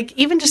married, like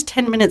even just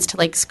 10 minutes to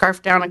like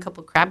scarf down a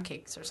couple crab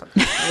cakes or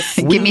something.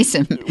 Give me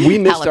some. We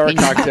missed our jalapeno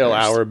cocktail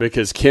peppers. hour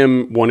because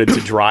Kim wanted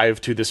to drive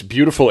to this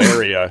beautiful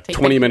area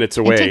 20 minutes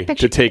away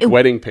to take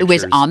wedding pictures. It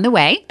was on the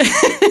way.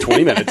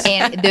 20 minutes.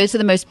 And those are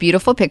the most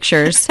beautiful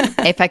pictures.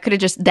 If I could have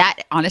just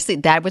honestly,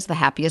 that was the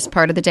happiest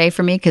part of the day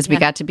for me because we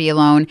got to be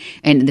alone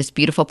in this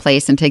beautiful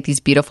place and take these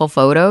beautiful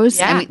photos.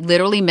 Yeah. And we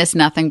literally missed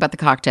nothing but the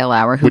cocktail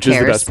hour. Who Which cares?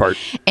 is the best part.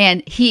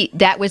 And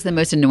that was the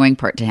most annoying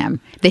part to him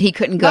that he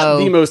couldn't go.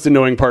 Not the most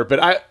annoying part, but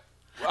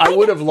I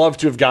would have loved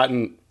to have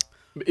gotten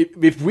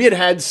if we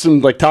had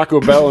some like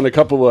Taco Bell and a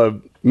couple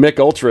of Mick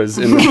Ultras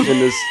in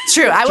this. It's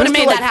true. I would have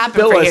made that happen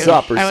fill for us you.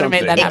 up or I would have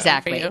made that something.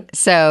 happen Exactly. for you.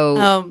 So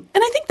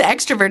And I think the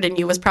extrovert in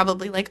you was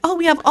probably like, oh,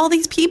 we have all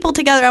these people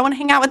together. I want to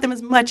hang out with them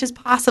as much as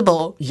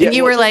possible. Yeah, and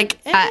you were like,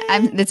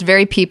 it's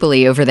very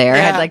people-y over there.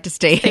 Yeah. I'd like to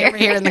stay stay here. over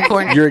here in the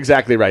corner. You're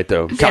exactly right,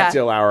 though.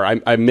 Cocktail hour.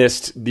 I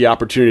missed the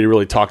opportunity to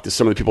really talk to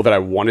some of the people that I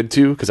wanted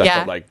to because I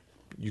felt like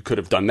you could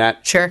have done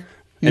that. Sure.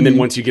 And then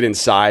once you get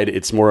inside,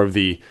 it's more of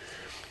the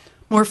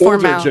More older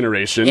formal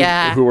generation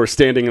Yeah. who are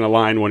standing in a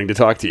line wanting to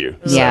talk to you.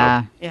 So,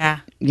 Yeah. Yeah.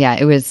 Yeah,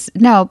 it was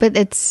but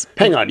it's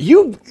hang on,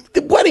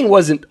 the wedding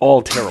wasn't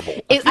all terrible.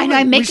 I know.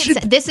 I make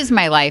it. This is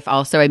my life.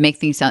 Also, I make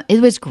things sound.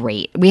 It was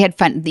great. We had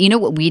fun. You know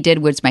what we did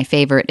was my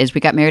favorite is we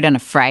got married on a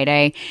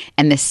Friday,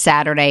 and the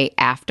Saturday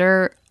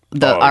after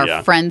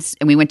our friends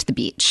and we went to the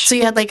beach. So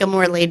you had like a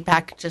more laid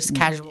back, just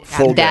casual.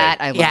 Full gathering. day. That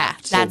I loved. Yeah,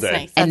 that's day.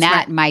 nice. And That's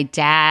that smart. my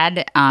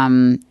dad,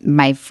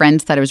 my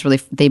friends thought it was really.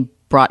 They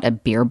brought a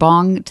beer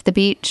bong to the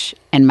beach,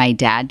 and my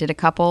dad did a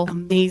couple.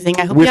 Amazing.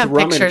 I hope With you have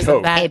rum and pictures Coke.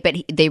 of that. But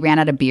they ran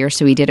out of beer,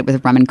 so he did it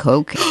with rum and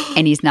Coke.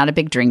 And he's not a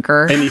big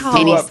drinker. And he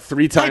threw he's- up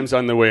 3 times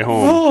on the way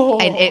home.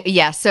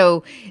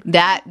 so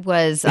that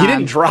was. He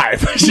didn't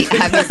drive.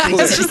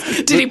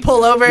 obviously- Did he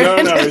pull over? No,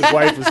 his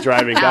wife was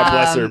driving. God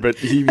bless her. But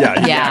he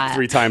yacked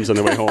 3 times on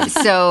the way home.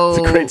 So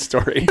It's a great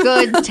story.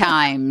 Good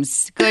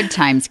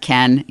times,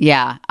 Ken.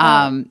 Yeah,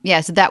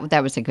 So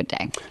that was a good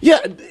day. Yeah,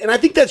 and I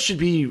think that should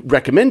be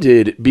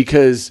recommended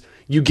because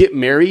you get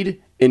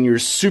married and you're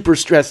super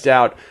stressed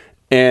out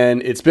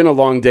and it's been a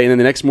long day, and then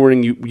the next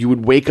morning you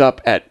would wake up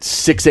at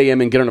 6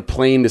 a.m. and get on a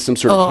plane to some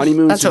sort of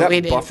honeymoon. that's so what that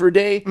we did. buffer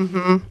day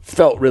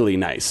felt really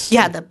nice.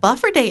 Yeah, the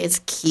buffer day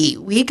is key.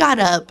 We got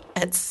up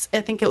at,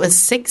 I think it was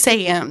 6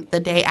 a.m. the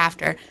day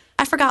after.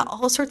 I forgot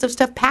all sorts of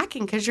stuff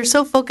packing because you're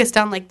so focused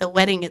on like the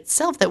wedding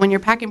itself that when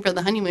you're packing for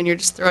the honeymoon, you're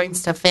just throwing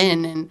stuff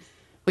in. And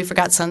we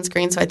forgot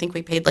sunscreen, so I think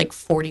we paid like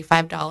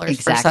 $45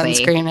 Exactly.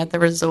 for sunscreen at the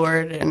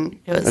resort, and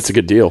it was That's a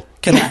good deal.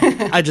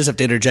 I just have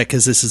to interject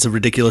because this is a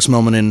ridiculous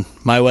moment in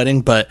my wedding,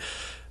 but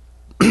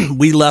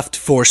we left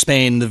for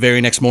Spain the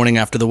very next morning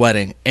after the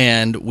wedding,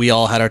 and we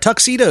all had our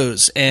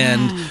tuxedos, and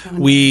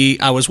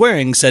I was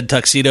wearing said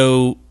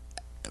tuxedo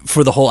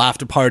for the whole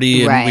after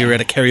party, and Right. we were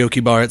at a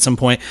karaoke bar at some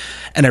point,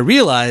 and I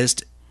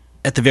realized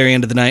at the very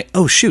end of the night,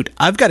 oh shoot,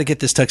 I've got to get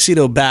this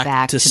tuxedo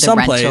back to to the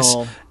someplace.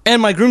 rental. And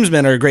my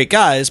groomsmen are great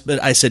guys,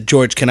 but I said,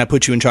 George, can I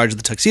put you in charge of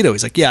the tuxedo?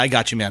 He's like, yeah, I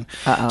got you, man.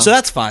 So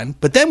that's fine.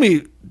 But then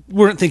we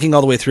weren't thinking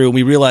all the way through, and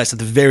we realized at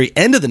the very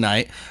end of the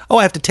night,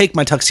 I have to take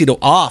my tuxedo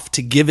off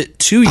to give it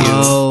to you.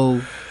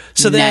 Oh,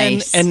 So then,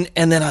 nice. and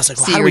then I was like,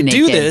 well, So how do you're we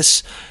do naked.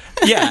 this?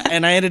 Yeah,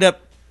 and I ended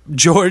up,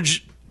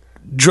 George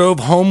drove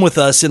home with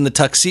us in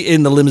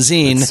the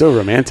limousine. So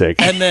romantic.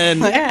 And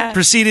then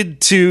proceeded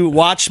to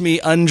watch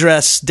me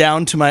undress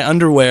down to my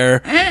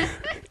underwear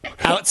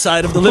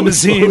outside of the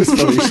limousine.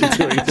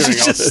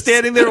 She's just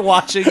standing there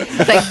watching.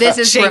 It's like this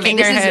is Shaking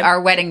her head.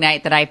 our wedding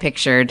night that I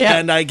pictured.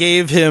 And I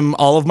gave him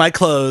all of my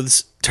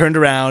clothes, turned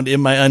around in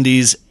my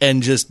undies,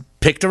 and just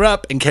picked her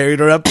up and carried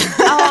her up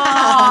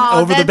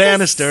over the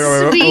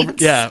banister. Sweet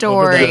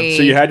story.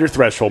 So you had your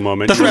threshold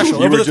moment. The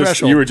threshold, over the just,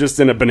 threshold. You were just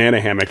in a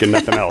banana hammock and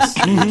nothing else.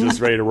 You were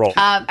just ready to roll.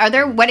 Are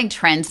there wedding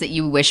trends that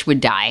you wish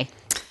would die?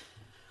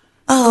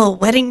 Oh,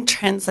 wedding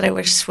trends that I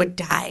wish would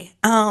die.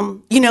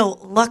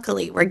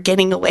 Luckily we're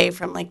getting away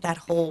from like that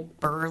whole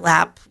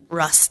burlap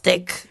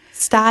rustic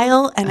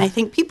style. And I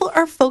think people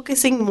are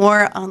focusing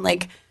more on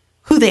like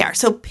who they are.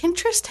 So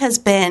Pinterest has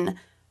been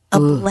a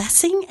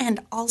blessing and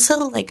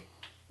also like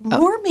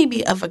more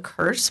maybe of a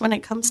curse when it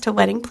comes to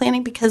wedding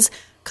planning because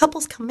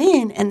couples come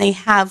in and they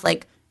have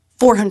like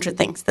 400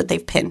 things that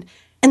they've pinned.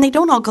 And they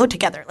don't all go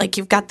together. Like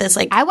you've got this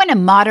like I want a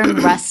modern,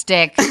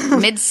 rustic,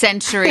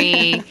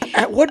 mid-century.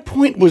 At what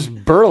point was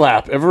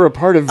burlap ever a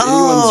part of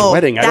anyone's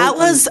wedding? that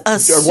was a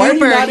Why are you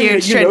super nodding?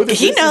 huge You know trend. that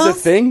He this knows. is a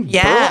thing?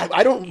 Yeah.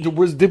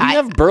 Burlap? Did we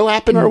have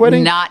burlap in our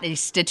wedding? Not a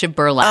stitch of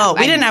burlap. Oh,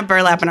 we didn't have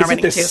burlap in our Is it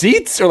wedding the too.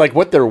 seats or like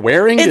what they're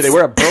wearing? Do they It's-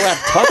 wear a burlap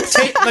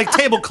tux? Like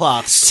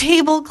tablecloths.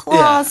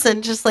 Tablecloths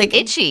and just like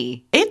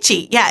Itchy.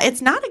 Yeah,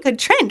 it's not a good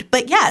trend.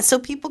 But yeah, so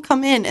people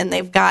come in and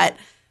they've got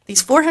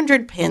these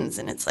 400 pins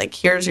and it's like,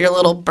 here's your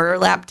little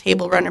burlap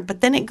table runner.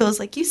 But then it goes,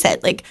 like you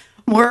said, like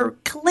more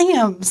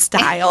glam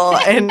style.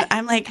 And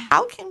I'm like,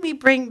 how can we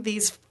bring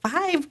these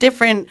 5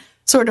 different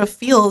sort of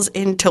feels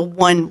into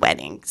one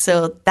wedding?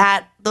 So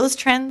that those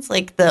trends,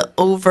 like the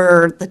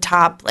over the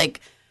top,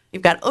 like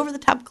you've got over the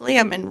top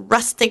glam and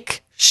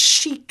rustic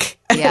chic,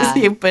 Yeah. as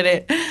you put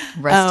it.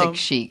 Rustic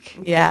chic.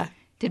 Yeah.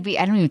 Did we?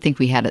 I don't even think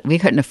we had it. We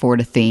couldn't afford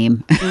a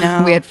theme.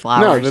 No. We had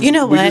flowers. You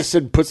know we what? just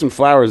said put some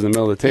flowers in the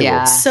middle of the table.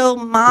 Yeah. So It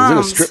was in a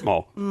moms, strip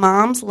mall.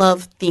 moms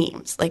love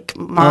themes. Like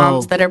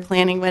moms Oh. that are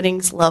planning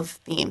weddings love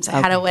themes. I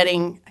had a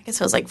wedding, I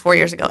guess it was like 4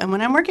 years ago. And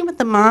when I'm working with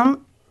the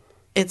mom,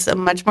 it's a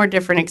much more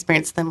different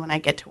experience than when I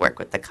get to work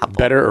with the couple.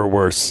 Better or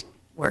worse?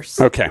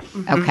 Worse. Okay.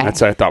 Okay. That's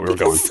how I thought we were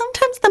going. Because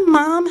sometimes the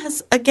mom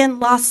has, again,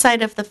 lost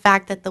sight of the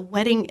fact that the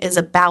wedding is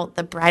about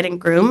the bride and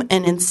groom,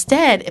 and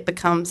instead it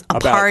becomes a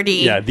party.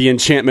 Yeah, the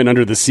enchantment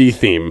under the sea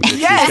theme. that she's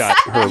got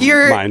her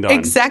You're mind on.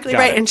 exactly Got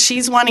right. it. And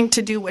she's wanting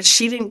to do what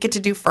she didn't get to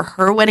do for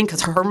her wedding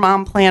because her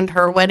mom planned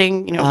her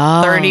wedding,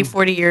 30,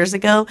 40 years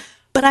ago.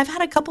 But I've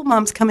had a couple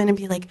moms come in and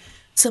be like,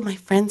 so my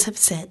friends have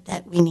said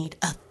that we need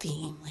a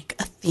theme, like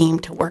a theme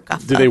to work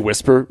off Do of. they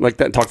whisper like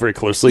that and talk very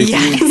closely?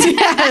 Yes,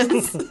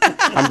 yes.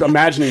 I'm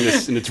imagining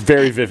this, and it's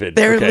very vivid.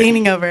 They're Okay.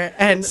 leaning over.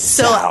 And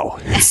so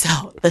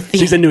the theme.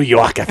 She's a New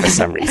Yorker for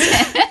some reason.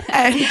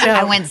 And,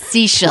 I went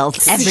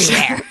seashells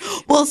everywhere.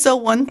 Well, so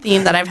one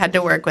theme that I've had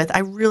to work with, I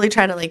really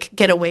try to like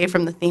get away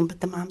from the theme, but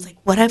the mom's like,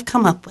 what I've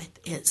come up with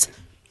is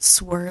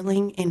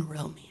swirling in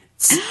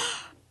romance.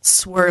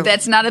 Swirling.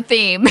 That's not a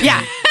theme.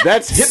 Yeah.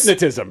 That's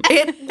hypnotism.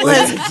 It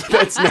was.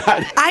 That's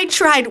not. I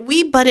tried.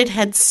 We butted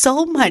heads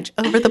so much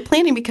over the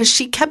planning because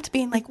she kept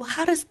being like, well,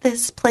 how does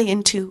this play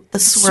into the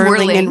swirling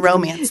Swirling. and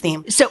romance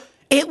theme? So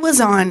it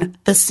was on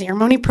the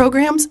ceremony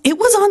programs. It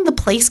was on the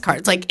place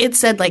cards. Like it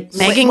said like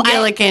Megan well,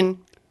 Gilligan.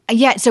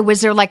 yeah. So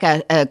was there like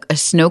a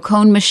snow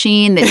cone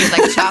machine that did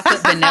like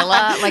chocolate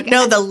vanilla? Like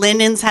No, the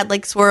linens had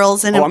like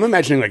swirls in Oh, them. I'm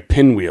imagining like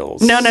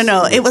pinwheels. No.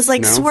 It was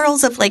like No?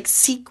 swirls of like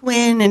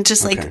sequin and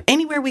just Okay. like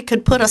anywhere we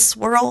could put a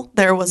swirl,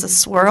 there was a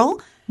swirl.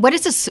 what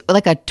is this?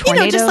 Like a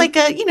tornado? Just like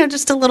a,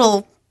 just a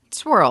little,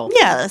 swirl.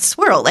 yeah, a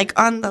swirl, like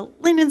on the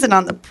linens and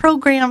on the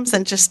programs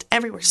and just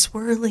everywhere,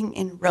 swirling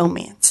in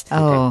romance.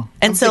 Oh,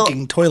 And so,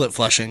 Thinking toilet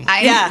flushing.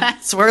 yeah,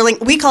 swirling.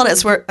 We called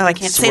it Oh, I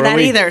can't say that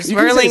Swirling. either. You can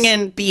Swirling say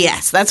in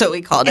BS. That's what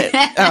we called it.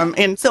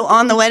 And so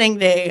on the wedding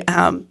day,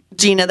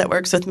 Gina that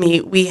works with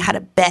me, we had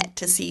a bet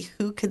to see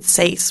who could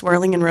say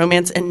swirling in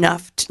romance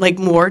enough, like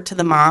more to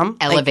the mom.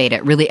 elevate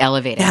it. Really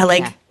elevate it. Yeah,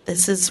 like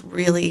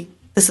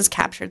this has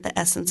captured the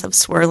essence of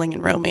swirling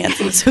in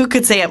romance. It's who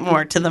could say it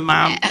more to the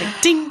mom.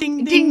 Like, ding,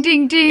 ding, ding, ding.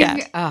 ding, ding.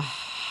 Yeah.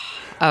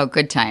 Oh,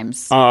 good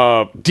times.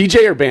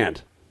 DJ or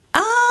band?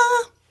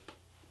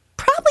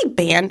 Probably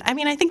band. I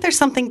mean, I think there's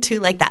something to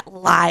like that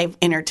live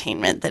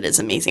entertainment that is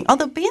amazing.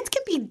 Although bands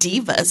can be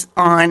divas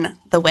on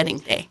the wedding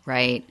day.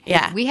 Right.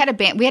 Yeah. We had a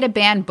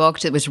band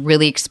booked that was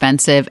really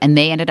expensive, and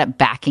they ended up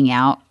backing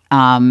out.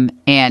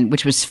 And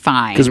which was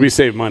fine Because we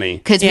save money.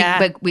 because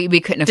Yeah. we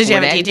couldn't afford Did you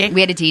have a it. DJ?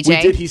 We had a DJ.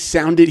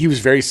 We did. He was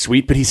very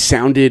sweet, but he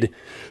sounded.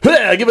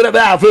 Hey, give it up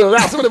now. Like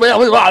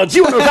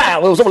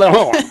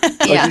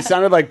Yeah. he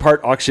sounded like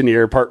part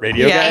auctioneer, part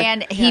radio Yeah. guy.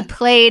 And he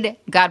played,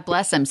 God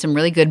bless him, some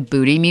really good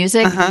booty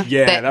music.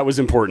 Yeah, But- that was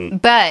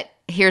important. But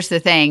here's the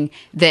thing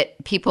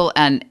that people,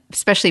 and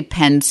especially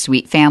Penn's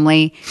Sweet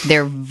family,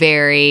 they're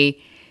very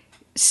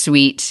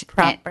sweet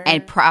Proper.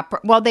 and proper.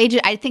 Well,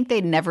 I think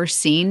they'd never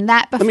seen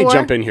that before. Let me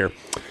jump in here.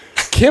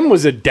 Kim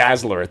was a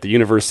dazzler at the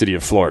University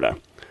of Florida.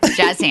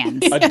 Jazz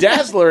hands. A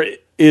dazzler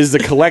is the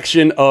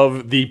collection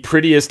of the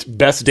prettiest,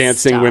 best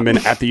dancing Stop. women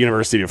at the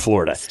University of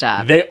Florida.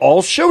 Stop. They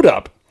all showed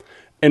up,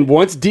 and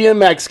once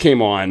DMX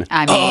came on,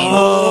 I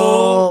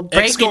mean,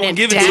 Breaking it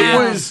give it to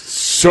down. it was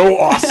so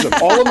awesome.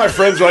 All of my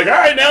friends were like, all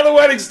right, now the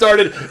wedding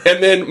started.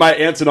 And then my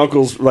aunts and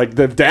uncles, like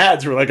the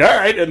dads were like, all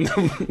right. And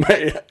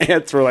my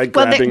aunts were like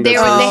well, they grabbing had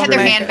their their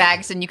my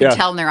handbags, and you could Yeah.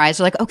 tell in their eyes,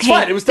 they're like, okay,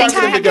 Fine, it was time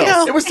for them to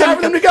go. It was time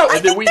for them to go. I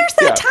And then think there's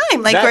that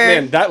time, like, that,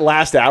 where- that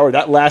last hour,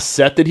 that last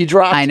set that he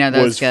dropped. I know,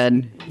 that was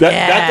good. That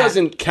Yeah.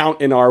 doesn't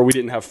count in our we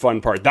didn't have fun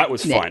part. That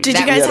was fun. Did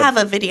you guys have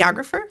a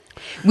videographer?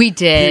 we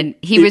did.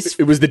 He was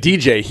It was the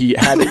DJ. He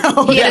had. he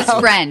had his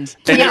friend.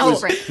 He And had it his was-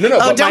 friend. No, Oh,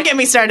 but don't get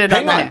me started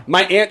Hang on on. that.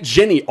 My Aunt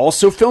Jenny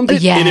also filmed it,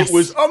 and Yes. it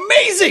was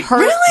amazing.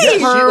 Her, Yeah, she,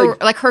 her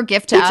like her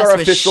gift to it's us our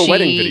was official she,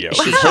 wedding video.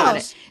 She Wow. shot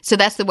it. So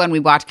that's the one we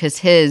watched because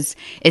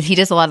he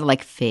does a lot of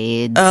like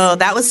fades. Oh,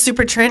 that was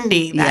super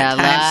trendy. That Yeah, a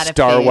time. lot of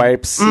Star fades.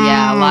 wipes,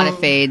 Yeah, a lot of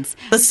fades.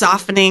 The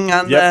softening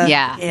on Yep. the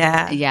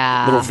Yeah,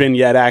 yeah. little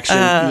vignette action.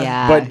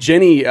 Yeah. But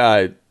Jenny,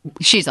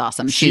 She's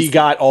awesome. she She's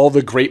got all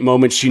the great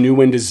moments. She knew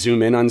when to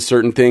zoom in on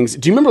certain things.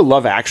 Do you remember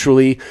Love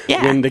Actually?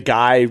 Yeah. When the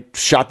guy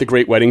shot the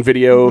great wedding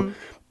video,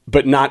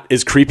 but not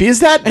as creepy as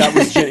that? That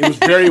was Jenny. It was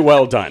very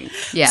well done.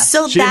 yeah.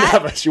 So She didn't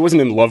that have she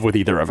wasn't in love with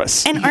either of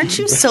us. and aren't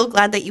you so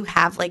glad that you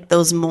have like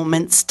those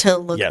moments to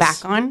look Yes.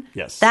 back on?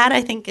 Yes. That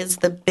I think is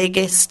the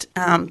biggest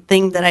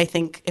thing that I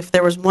think if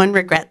there was one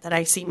regret that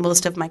I see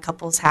most of my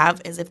couples have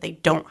is if they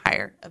don't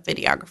hire a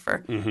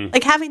videographer. Mm-hmm.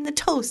 Like having the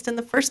toast and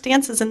the first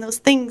dances and those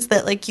things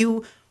that like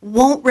you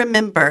won't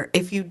remember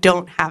if you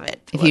don't have it.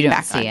 If you don't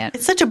back see on. it.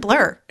 It's such a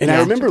blur. And I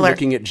remember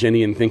looking at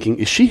Jenny and thinking,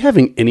 is she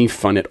having any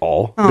fun at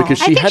all?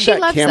 Because I she think had she that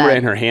loves camera that.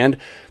 in her hand.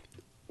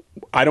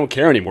 I don't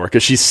care anymore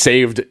because she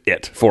saved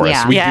it for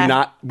us.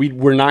 Yeah.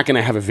 We're not going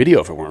to have a video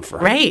if it weren't for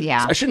her. Right.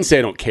 Yeah. I shouldn't say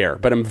I don't care,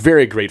 but I'm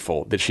very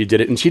grateful that she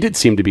did it, and she did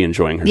seem to be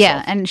enjoying herself.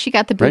 Yeah, and she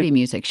got the booty Right?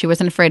 music. She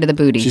wasn't afraid of the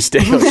booty. She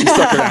stuck around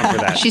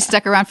for that. She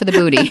stuck around for the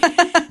booty.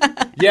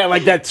 Yeah,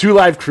 like that 2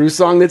 Live Crew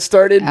song that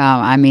started.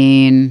 I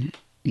mean,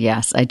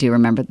 yes, I do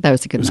remember. That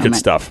was a good moment. good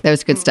stuff. That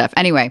was good stuff.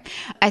 Anyway,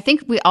 I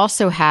think we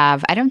also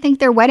have, I don't think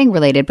they're wedding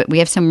related, but we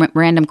have some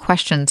random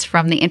questions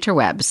from the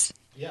interwebs.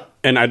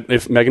 And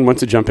if Megan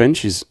wants to jump in,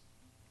 she's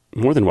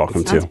more than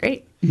welcome Sounds to.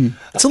 great.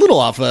 It's a little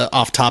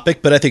off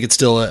topic, but I think it's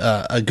still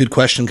a good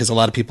question because a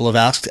lot of people have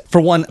asked. For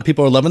one,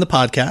 people are loving the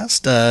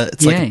podcast.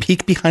 It's like Yay. a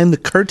peek behind the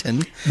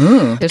curtain.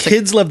 There's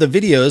Kids love the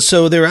videos,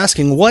 so they're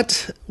asking,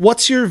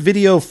 what's your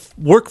video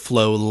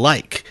workflow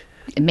like?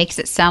 It makes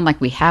it sound like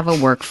we have a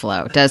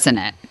workflow, doesn't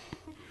it?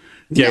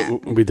 Yeah,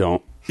 we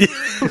don't.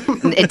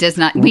 It does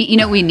not.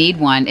 We need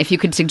one. If you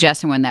could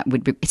suggest one, that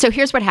would be. So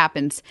here's what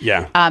happens.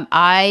 Yeah.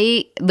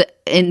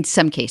 In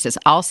some cases,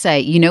 I'll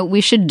say, what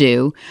we should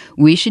do?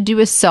 We should do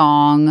a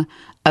song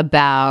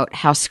about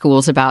how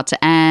school's about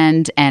to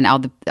end and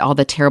all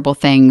the terrible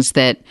things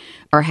that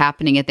are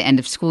happening at the end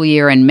of school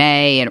year in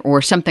May,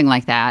 or something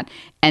like that.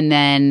 And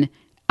then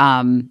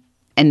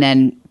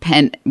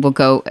Penn will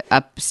go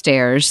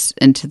upstairs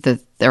into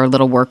their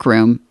little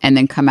workroom and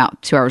then come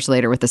out 2 hours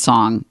later with the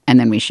song, and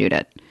then we shoot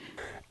it.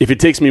 If it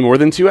takes me more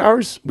than 2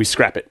 hours, we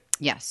scrap it.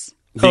 Yes.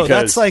 Oh,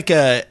 that's like,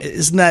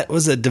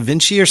 was it Da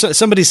Vinci or so?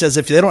 Somebody says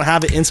if they don't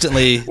have it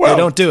instantly, they Well,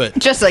 don't do it.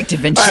 Just like Da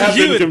Vinci. I have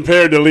been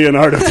compared to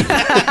Leonardo.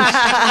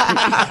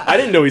 I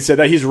didn't know he said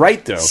that. He's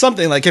right, though.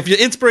 Something like if your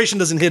inspiration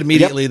doesn't hit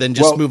immediately, then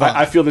just move on.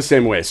 I feel the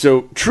same way.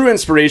 So true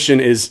inspiration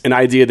is an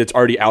idea that's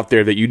already out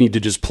there that you need to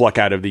just pluck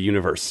out of the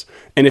universe.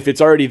 And if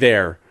it's already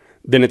there,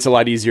 then it's a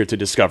lot easier to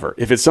discover.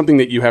 If it's something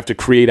that you have to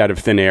create out of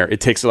thin air,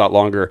 it takes a lot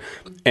longer,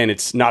 and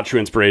it's not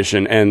true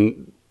inspiration,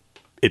 and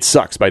it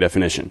sucks by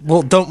definition.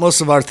 Well, don't most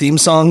of our theme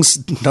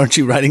songs, aren't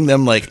you writing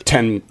them like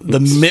 10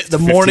 the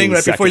morning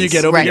right before you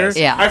get over Right, here?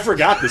 yeah. I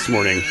forgot this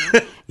morning.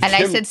 And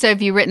I said, so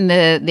have you written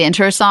the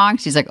intro song?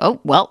 She's like, oh,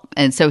 well.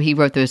 And so he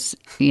wrote those,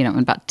 in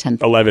about 10.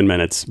 11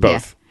 minutes,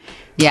 both.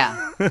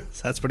 Yeah.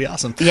 That's pretty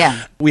awesome.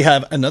 Yeah. We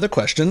have another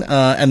question,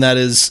 and that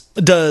is,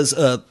 does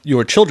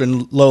your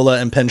children, Lola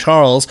and Penn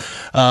Charles,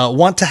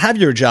 want to have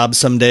your job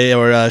someday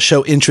or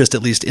show interest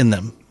at least in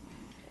them?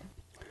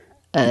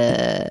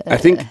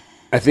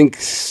 I think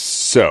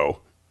so.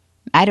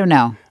 I don't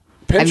know.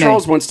 Penn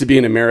Charles wants to be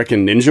an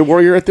American Ninja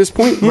Warrior at this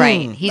point.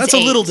 Right. He's That's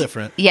 8. a little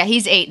different. Yeah,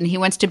 he's 8, and he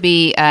wants to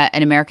be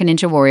an American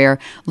Ninja Warrior.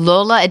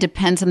 Lola, it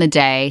depends on the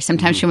day.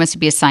 Sometimes she wants to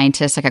be a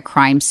scientist, like a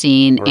crime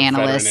scene Or a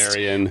analyst.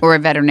 veterinarian. Or a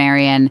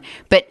veterinarian.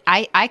 But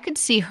I could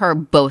see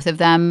both of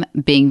them,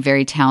 being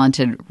very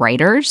talented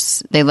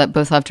writers. They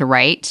both love to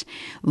write.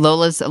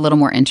 Lola's a little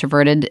more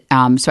introverted,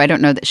 so I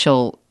don't know that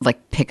she'll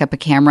pick up a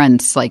camera and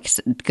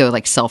go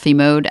selfie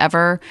mode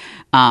ever.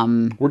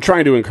 We're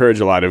trying to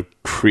encourage a lot of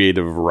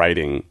creative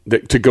writing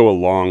to go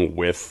along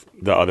with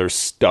the other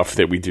stuff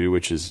that we do,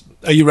 which is...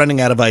 Are you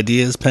running out of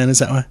ideas, Penn? Is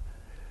that why?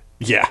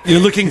 Yeah. You're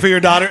looking for your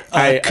daughter?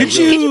 Could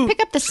you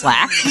pick up the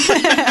slack?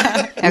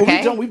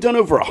 Okay. Well, we've done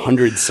over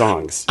 100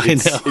 songs. I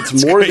know.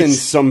 It's more than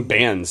some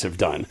bands have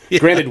done. Yeah.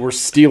 Granted, we're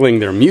stealing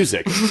their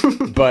music,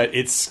 but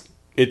it's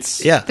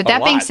yeah. But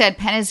that being said,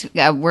 Penn is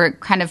we're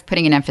kind of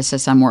putting an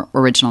emphasis on more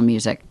original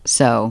music.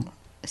 So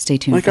stay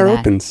tuned like for our that.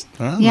 opens.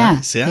 Oh, Yeah,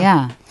 nice,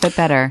 yeah. but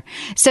better.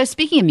 So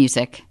speaking of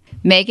music,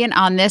 Megan,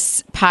 on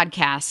this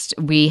podcast,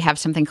 we have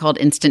something called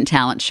Instant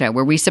Talent Show,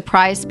 where we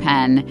surprise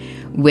Penn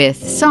with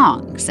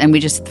songs, and we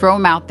just throw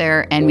them out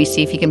there, and we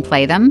see if he can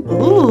play them.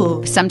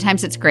 Ooh.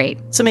 Sometimes it's great.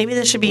 So maybe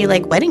this should be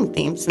like wedding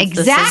themes. Since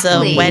Exactly.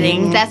 This is a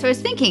wedding. That's what I was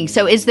thinking.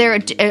 So is there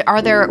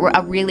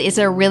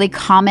a really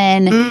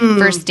common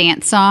first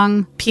dance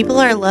song? People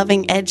are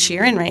loving Ed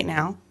Sheeran right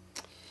now.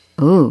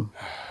 Ooh.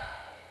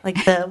 Like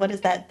what is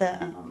that?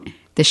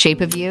 The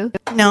Shape of You?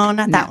 No,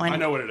 not that one. I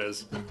know what it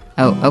is.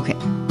 Oh, okay.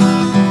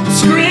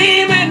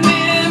 Screaming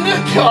in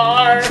the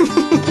car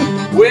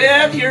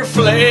with your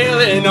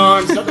flailing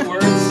arms. Is that the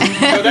words?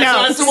 No,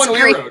 that's the one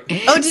we wrote.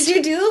 Oh, did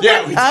you do?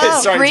 Yeah, we did.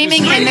 Oh, Sorry.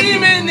 Screaming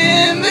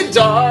in the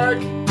dark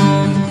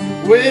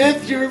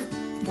with your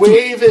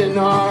waving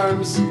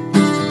arms.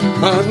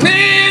 A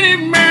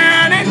minute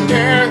man and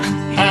girl.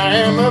 I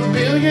am a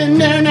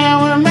billionaire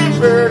now. I'm a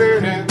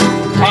murderer.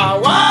 I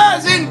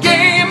was in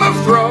Game of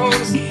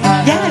Thrones.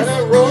 I had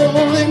a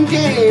role in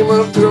Game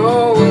of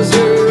Thrones.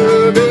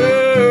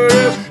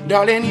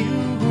 Darling, you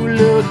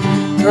look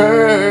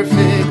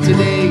perfect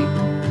today.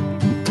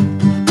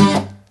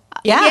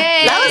 Yeah,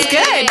 Yay! that was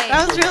good.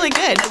 That was really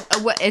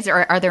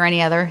good. Are there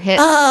any other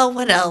hits?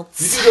 What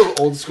else? You can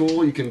go old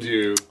school. You can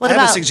do. What I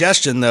have about a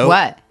suggestion, though.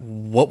 What?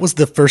 What was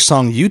the first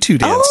song you two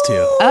danced to?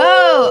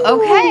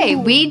 Oh, okay.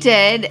 We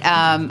did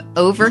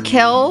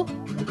Overkill,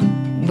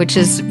 which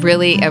is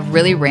really a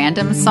really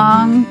random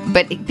song,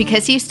 but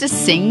because he used to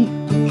sing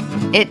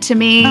It to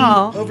me.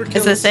 Oh, Overkill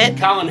is this it?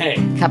 Colin Hay.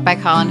 Cut by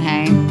Colin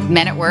Hay.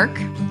 Men at Work.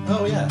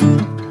 Oh, yeah.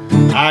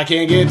 I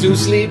can't get to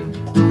sleep.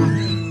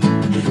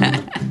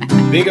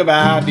 Think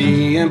about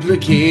the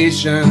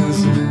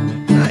implications.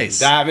 Nice.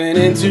 Diving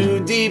in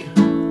too deep.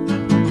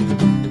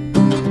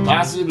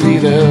 Possibly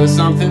there's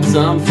something.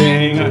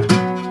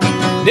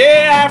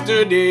 Day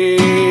after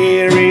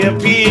day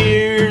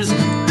reappears.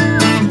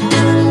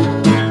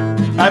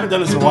 I haven't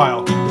done this in a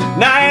while.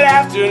 Night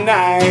after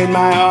night,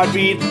 my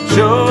heartbeat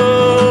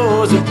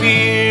shows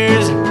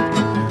appears.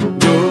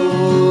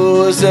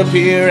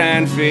 Disappear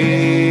and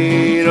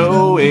fade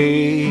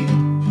away.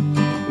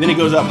 And then he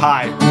goes up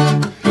high.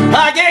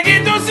 I can't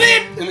get no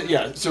sleep. And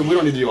yeah, so we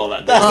don't need to do all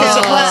that.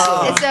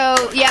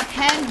 So yeah,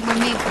 Penn, when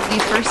we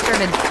first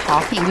started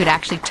talking, we'd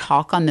actually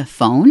talk on the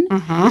phone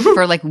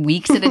for like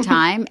weeks at a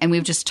time, and we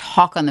would just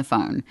talk on the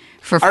phone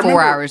for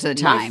 4 hours at a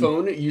time. My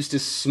phone used to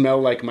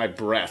smell like my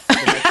breath the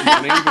next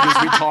morning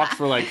because we talked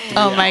for like 3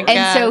 Oh my hours. God.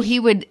 And so he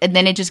would, and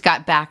then it just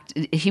got back.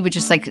 He would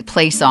just like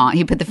play song.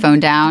 He'd put the phone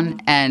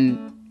down, and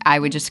I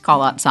would just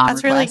call out song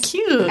That's requests.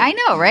 really cute. I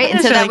know, right? That And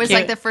is so that really was cute.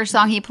 like the first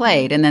song he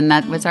played, and then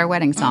that was our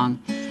wedding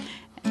song.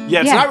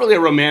 Yeah, it's Yeah. not really a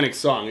romantic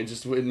song. It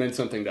meant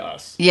something to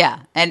us. Yeah,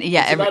 and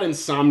yeah, It's about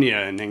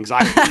insomnia and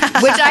anxiety.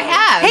 which I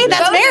have. Hey,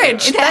 that's Both.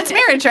 marriage. That's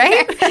marriage,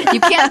 right? You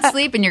can't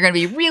sleep, and you're going to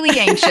be really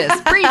anxious.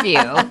 Preview.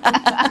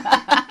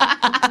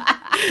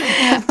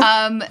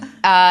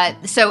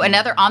 So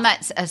another on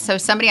that. So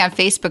somebody on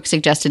Facebook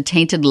suggested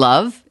 "Tainted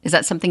Love." Is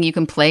that something you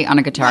can play on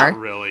a guitar? Not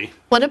really.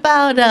 What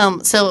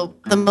about so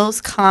the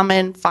most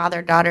common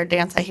father-daughter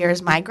dance I hear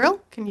is My Girl.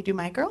 Can you do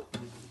My Girl?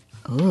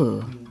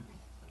 Ooh.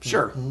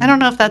 Sure. I don't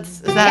know if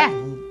is that.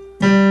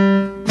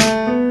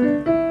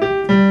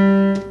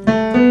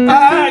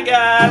 I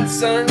got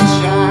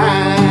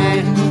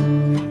sunshine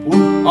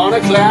on a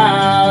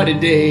cloudy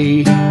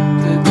day.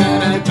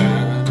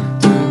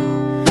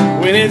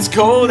 When it's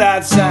cold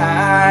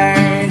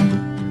outside,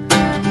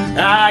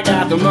 I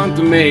got the month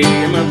of May.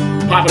 I'm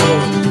gonna pop it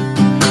over.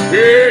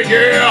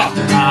 Yeah.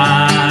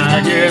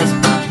 I guess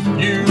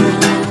you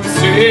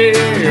say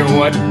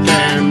what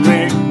can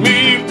make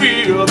me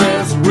feel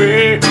this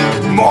way,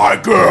 my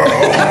girl.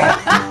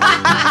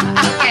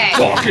 Okay.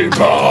 Talking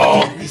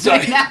about.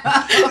 Sorry.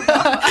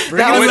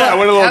 I went a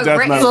little death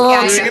great. metal.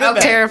 Yeah, Bring it up.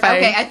 okay.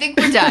 Terrifying. Okay, I think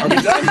we're done.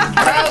 Okay.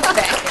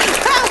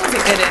 That was a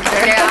good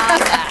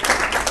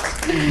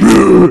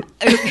intro.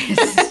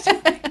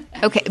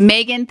 Okay,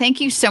 Megan, thank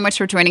you so much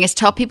for joining us.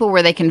 Tell people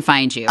where they can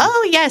find you.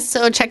 Oh, yes.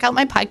 So check out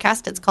my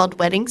podcast. It's called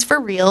Weddings for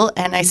Real.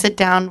 And I sit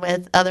down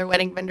with other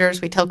wedding vendors.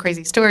 We tell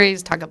crazy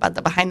stories, talk about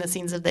the behind the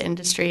scenes of the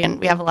industry,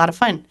 and we have a lot of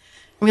fun. And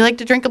we like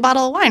to drink a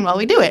bottle of wine while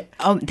we do it.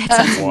 Oh, that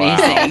sounds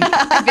amazing.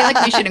 I feel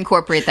like we should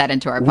incorporate that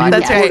into our podcast.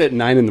 That's right. At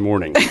 9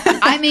 a.m.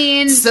 I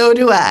mean, So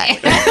do I.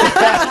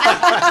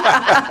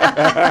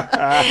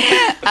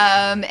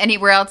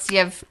 anywhere else you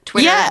have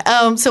Twitter?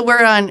 Yeah. So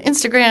we're on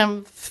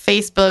Instagram,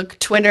 Facebook,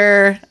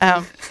 Twitter,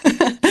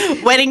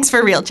 Weddings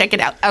for Real. Check it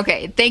out.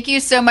 Okay, thank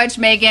you so much,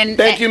 Megan.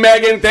 Thank you,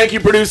 Megan. Thank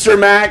you, producer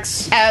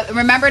Max.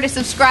 Remember to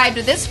subscribe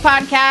to this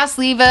podcast,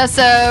 leave us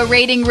a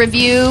rating,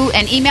 review,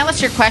 and email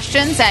us your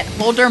questions at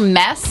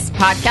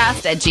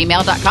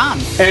holdermesspodcast@gmail.com.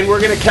 And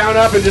we're going to count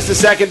up in just a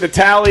second the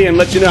tally and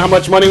let you know how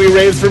much money we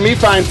raised for Me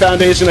Fine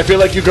Foundation. I feel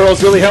like you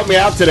girls really helped me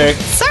out today.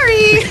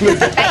 Sorry.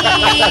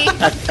 Bye.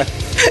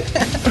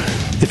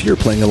 If you're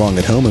playing along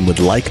at home and would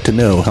like to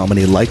know how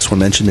many likes were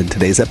mentioned in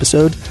today's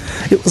episode,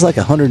 it was like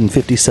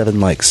 157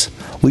 likes.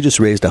 We just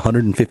raised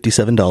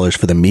 $157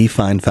 for the Me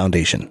Fine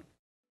Foundation.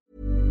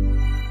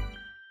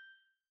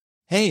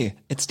 Hey,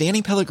 it's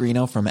Danny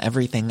Pellegrino from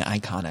Everything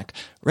Iconic.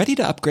 Ready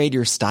to upgrade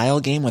your style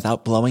game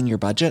without blowing your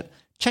budget?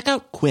 Check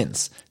out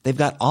Quince. They've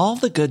got all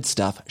the good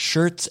stuff,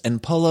 shirts and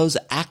polos,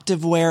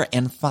 activewear,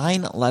 and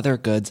fine leather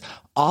goods,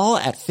 all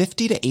at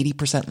 50 to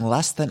 80%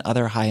 less than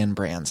other high-end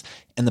brands.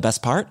 And the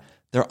best part?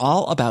 They're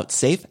all about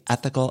safe,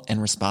 ethical,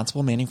 and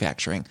responsible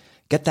manufacturing.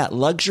 Get that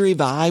luxury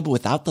vibe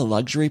without the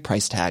luxury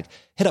price tag.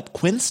 Hit up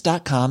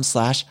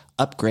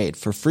quince.com/upgrade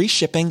for free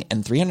shipping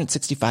and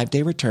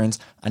 365-day returns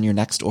on your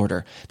next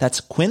order. That's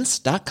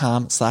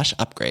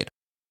quince.com/upgrade.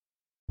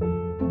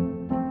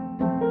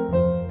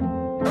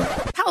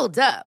 Hold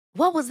up.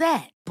 What was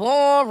that?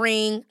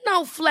 Boring.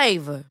 No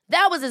flavor.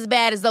 That was as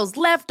bad as those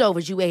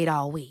leftovers you ate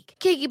all week.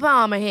 Keke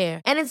Palmer here.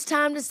 And it's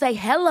time to say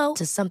hello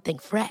to something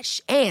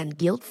fresh and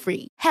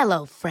guilt-free.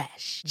 Hello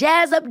Fresh.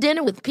 Jazz up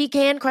dinner with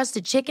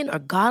pecan-crusted chicken or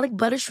garlic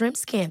butter shrimp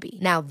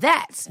scampi. Now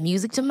that's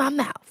music to my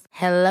mouth.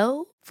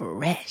 Hello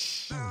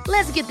Fresh.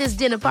 Let's get this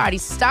dinner party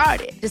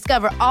started.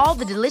 Discover all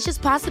the delicious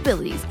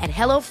possibilities at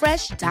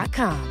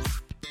hellofresh.com.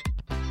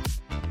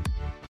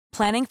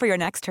 Planning for your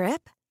next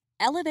trip?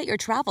 Elevate your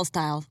travel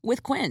style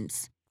with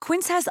Quince.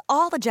 Quince has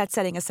all the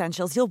jet-setting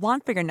essentials you'll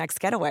want for your next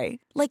getaway,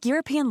 like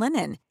European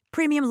linen,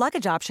 premium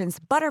luggage options,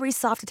 buttery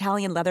soft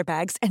Italian leather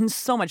bags, and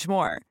so much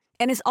more.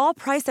 And is all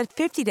priced at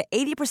 50 to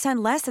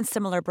 80% less than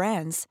similar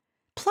brands.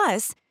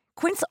 Plus,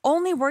 Quince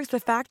only works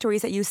with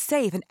factories that use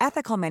safe and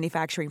ethical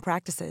manufacturing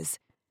practices.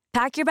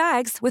 Pack your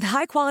bags with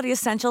high-quality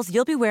essentials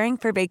you'll be wearing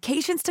for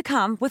vacations to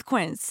come with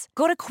Quince.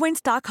 Go to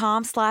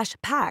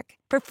quince.com/pack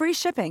for free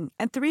shipping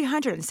and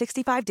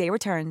 365-day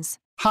returns.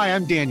 Hi,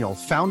 I'm Daniel,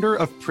 founder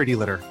of Pretty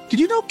Litter. Did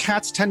you know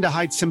cats tend to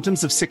hide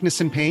symptoms of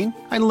sickness and pain?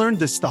 I learned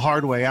this the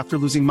hard way after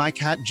losing my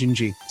cat,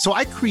 Gingy. So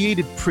I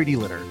created Pretty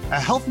Litter, a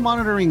health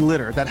monitoring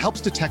litter that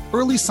helps detect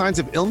early signs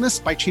of illness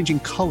by changing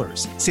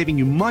colors, saving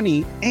you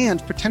money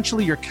and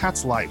potentially your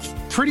cat's life.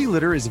 Pretty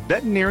Litter is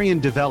veterinarian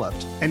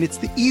developed, and it's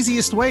the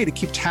easiest way to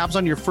keep tabs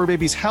on your fur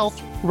baby's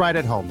health right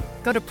at home.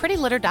 Go to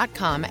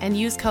prettylitter.com and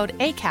use code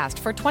ACAST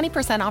for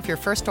 20% off your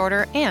first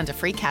order and a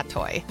free cat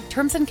toy.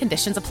 Terms and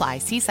conditions apply.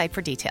 See site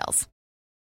for details.